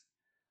books.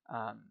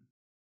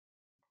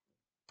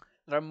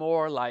 That are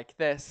more like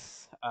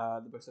this,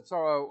 the Books of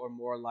Sorrow, or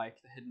more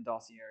like the Hidden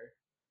Dossier,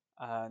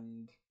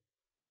 and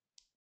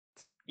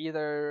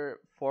either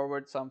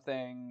forward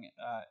something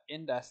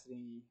in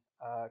Destiny,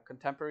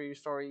 contemporary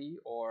story,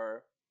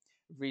 or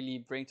really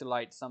bring to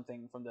light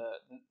something from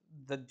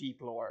the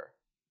deep lore.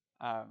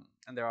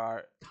 And there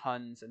are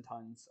tons and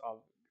tons of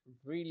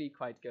really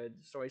quite good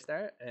stories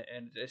there,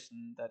 in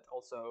addition that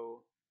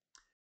also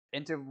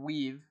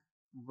interweave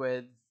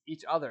with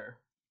each other.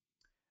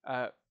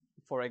 Uh,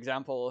 for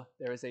example,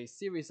 there is a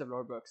series of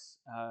lore books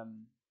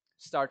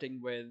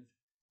starting with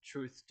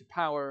Truth to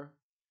Power,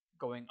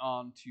 going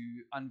on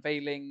to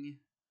Unveiling,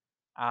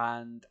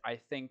 and I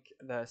think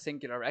the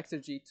Singular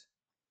Exegete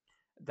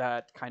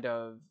that kind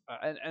of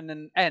and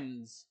then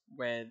ends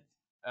with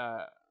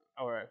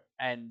or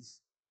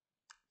ends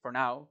for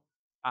now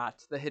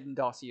at the Hidden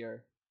Dossier,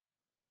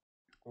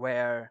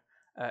 where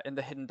in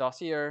the Hidden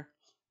Dossier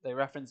they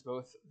reference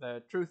both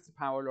the Truth to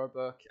Power lore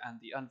book and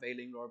the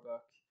Unveiling lore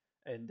book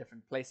in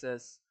different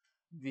places.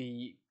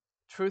 The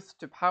Truth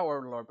to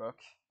Power lore book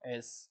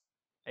is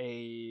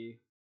a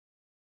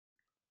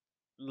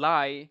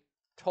lie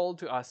told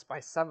to us by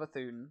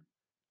Savathun,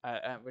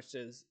 which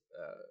is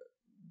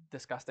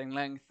disgusting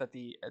length at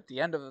the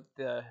end of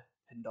the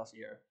Hidden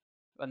Dossier.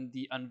 And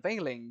the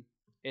Unveiling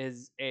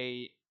is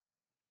a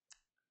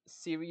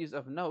series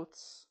of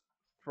notes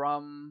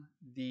from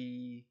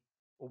the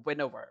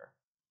Winnower,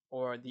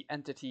 or the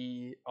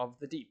entity of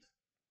the deep,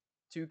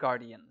 to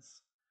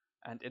Guardians.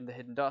 And in the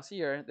Hidden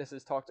Dossier, this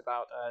is talked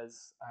about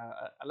as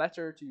a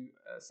letter to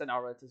send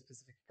out to a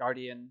specific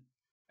Guardian.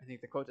 I think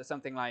the quote is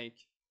something like,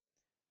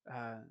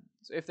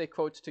 so if they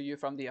quote to you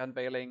from the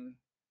Unveiling,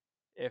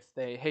 if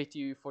they hate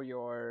you for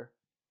your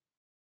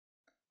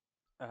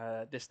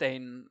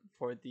disdain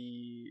for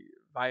the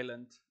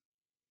violent,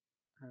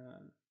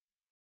 uh,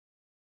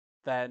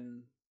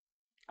 then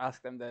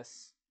ask them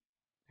this: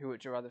 who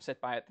would you rather sit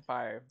by at the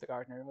fire, the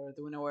gardener or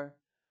the winnower?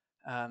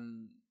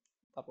 Um,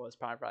 that was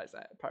paraphrased.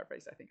 I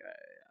think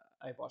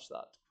I watched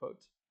that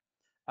quote.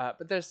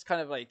 But there's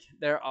kind of like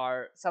there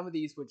are some of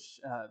these which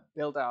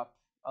build up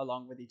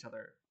along with each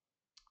other.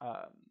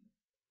 Um,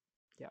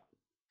 yeah,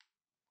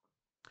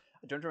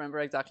 I don't remember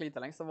exactly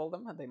the length of all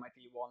of them. They might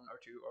be one or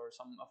two, or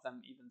some of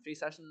them even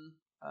 3-session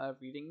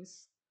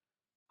readings.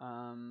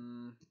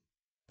 But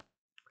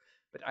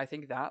I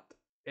think that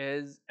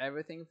is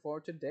everything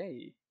for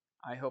today.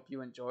 I hope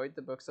you enjoyed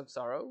the Books of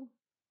Sorrow,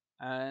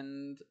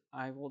 and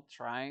I will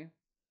try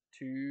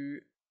to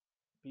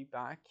be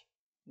back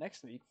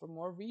next week for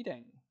more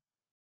reading.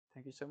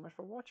 Thank you so much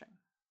for watching.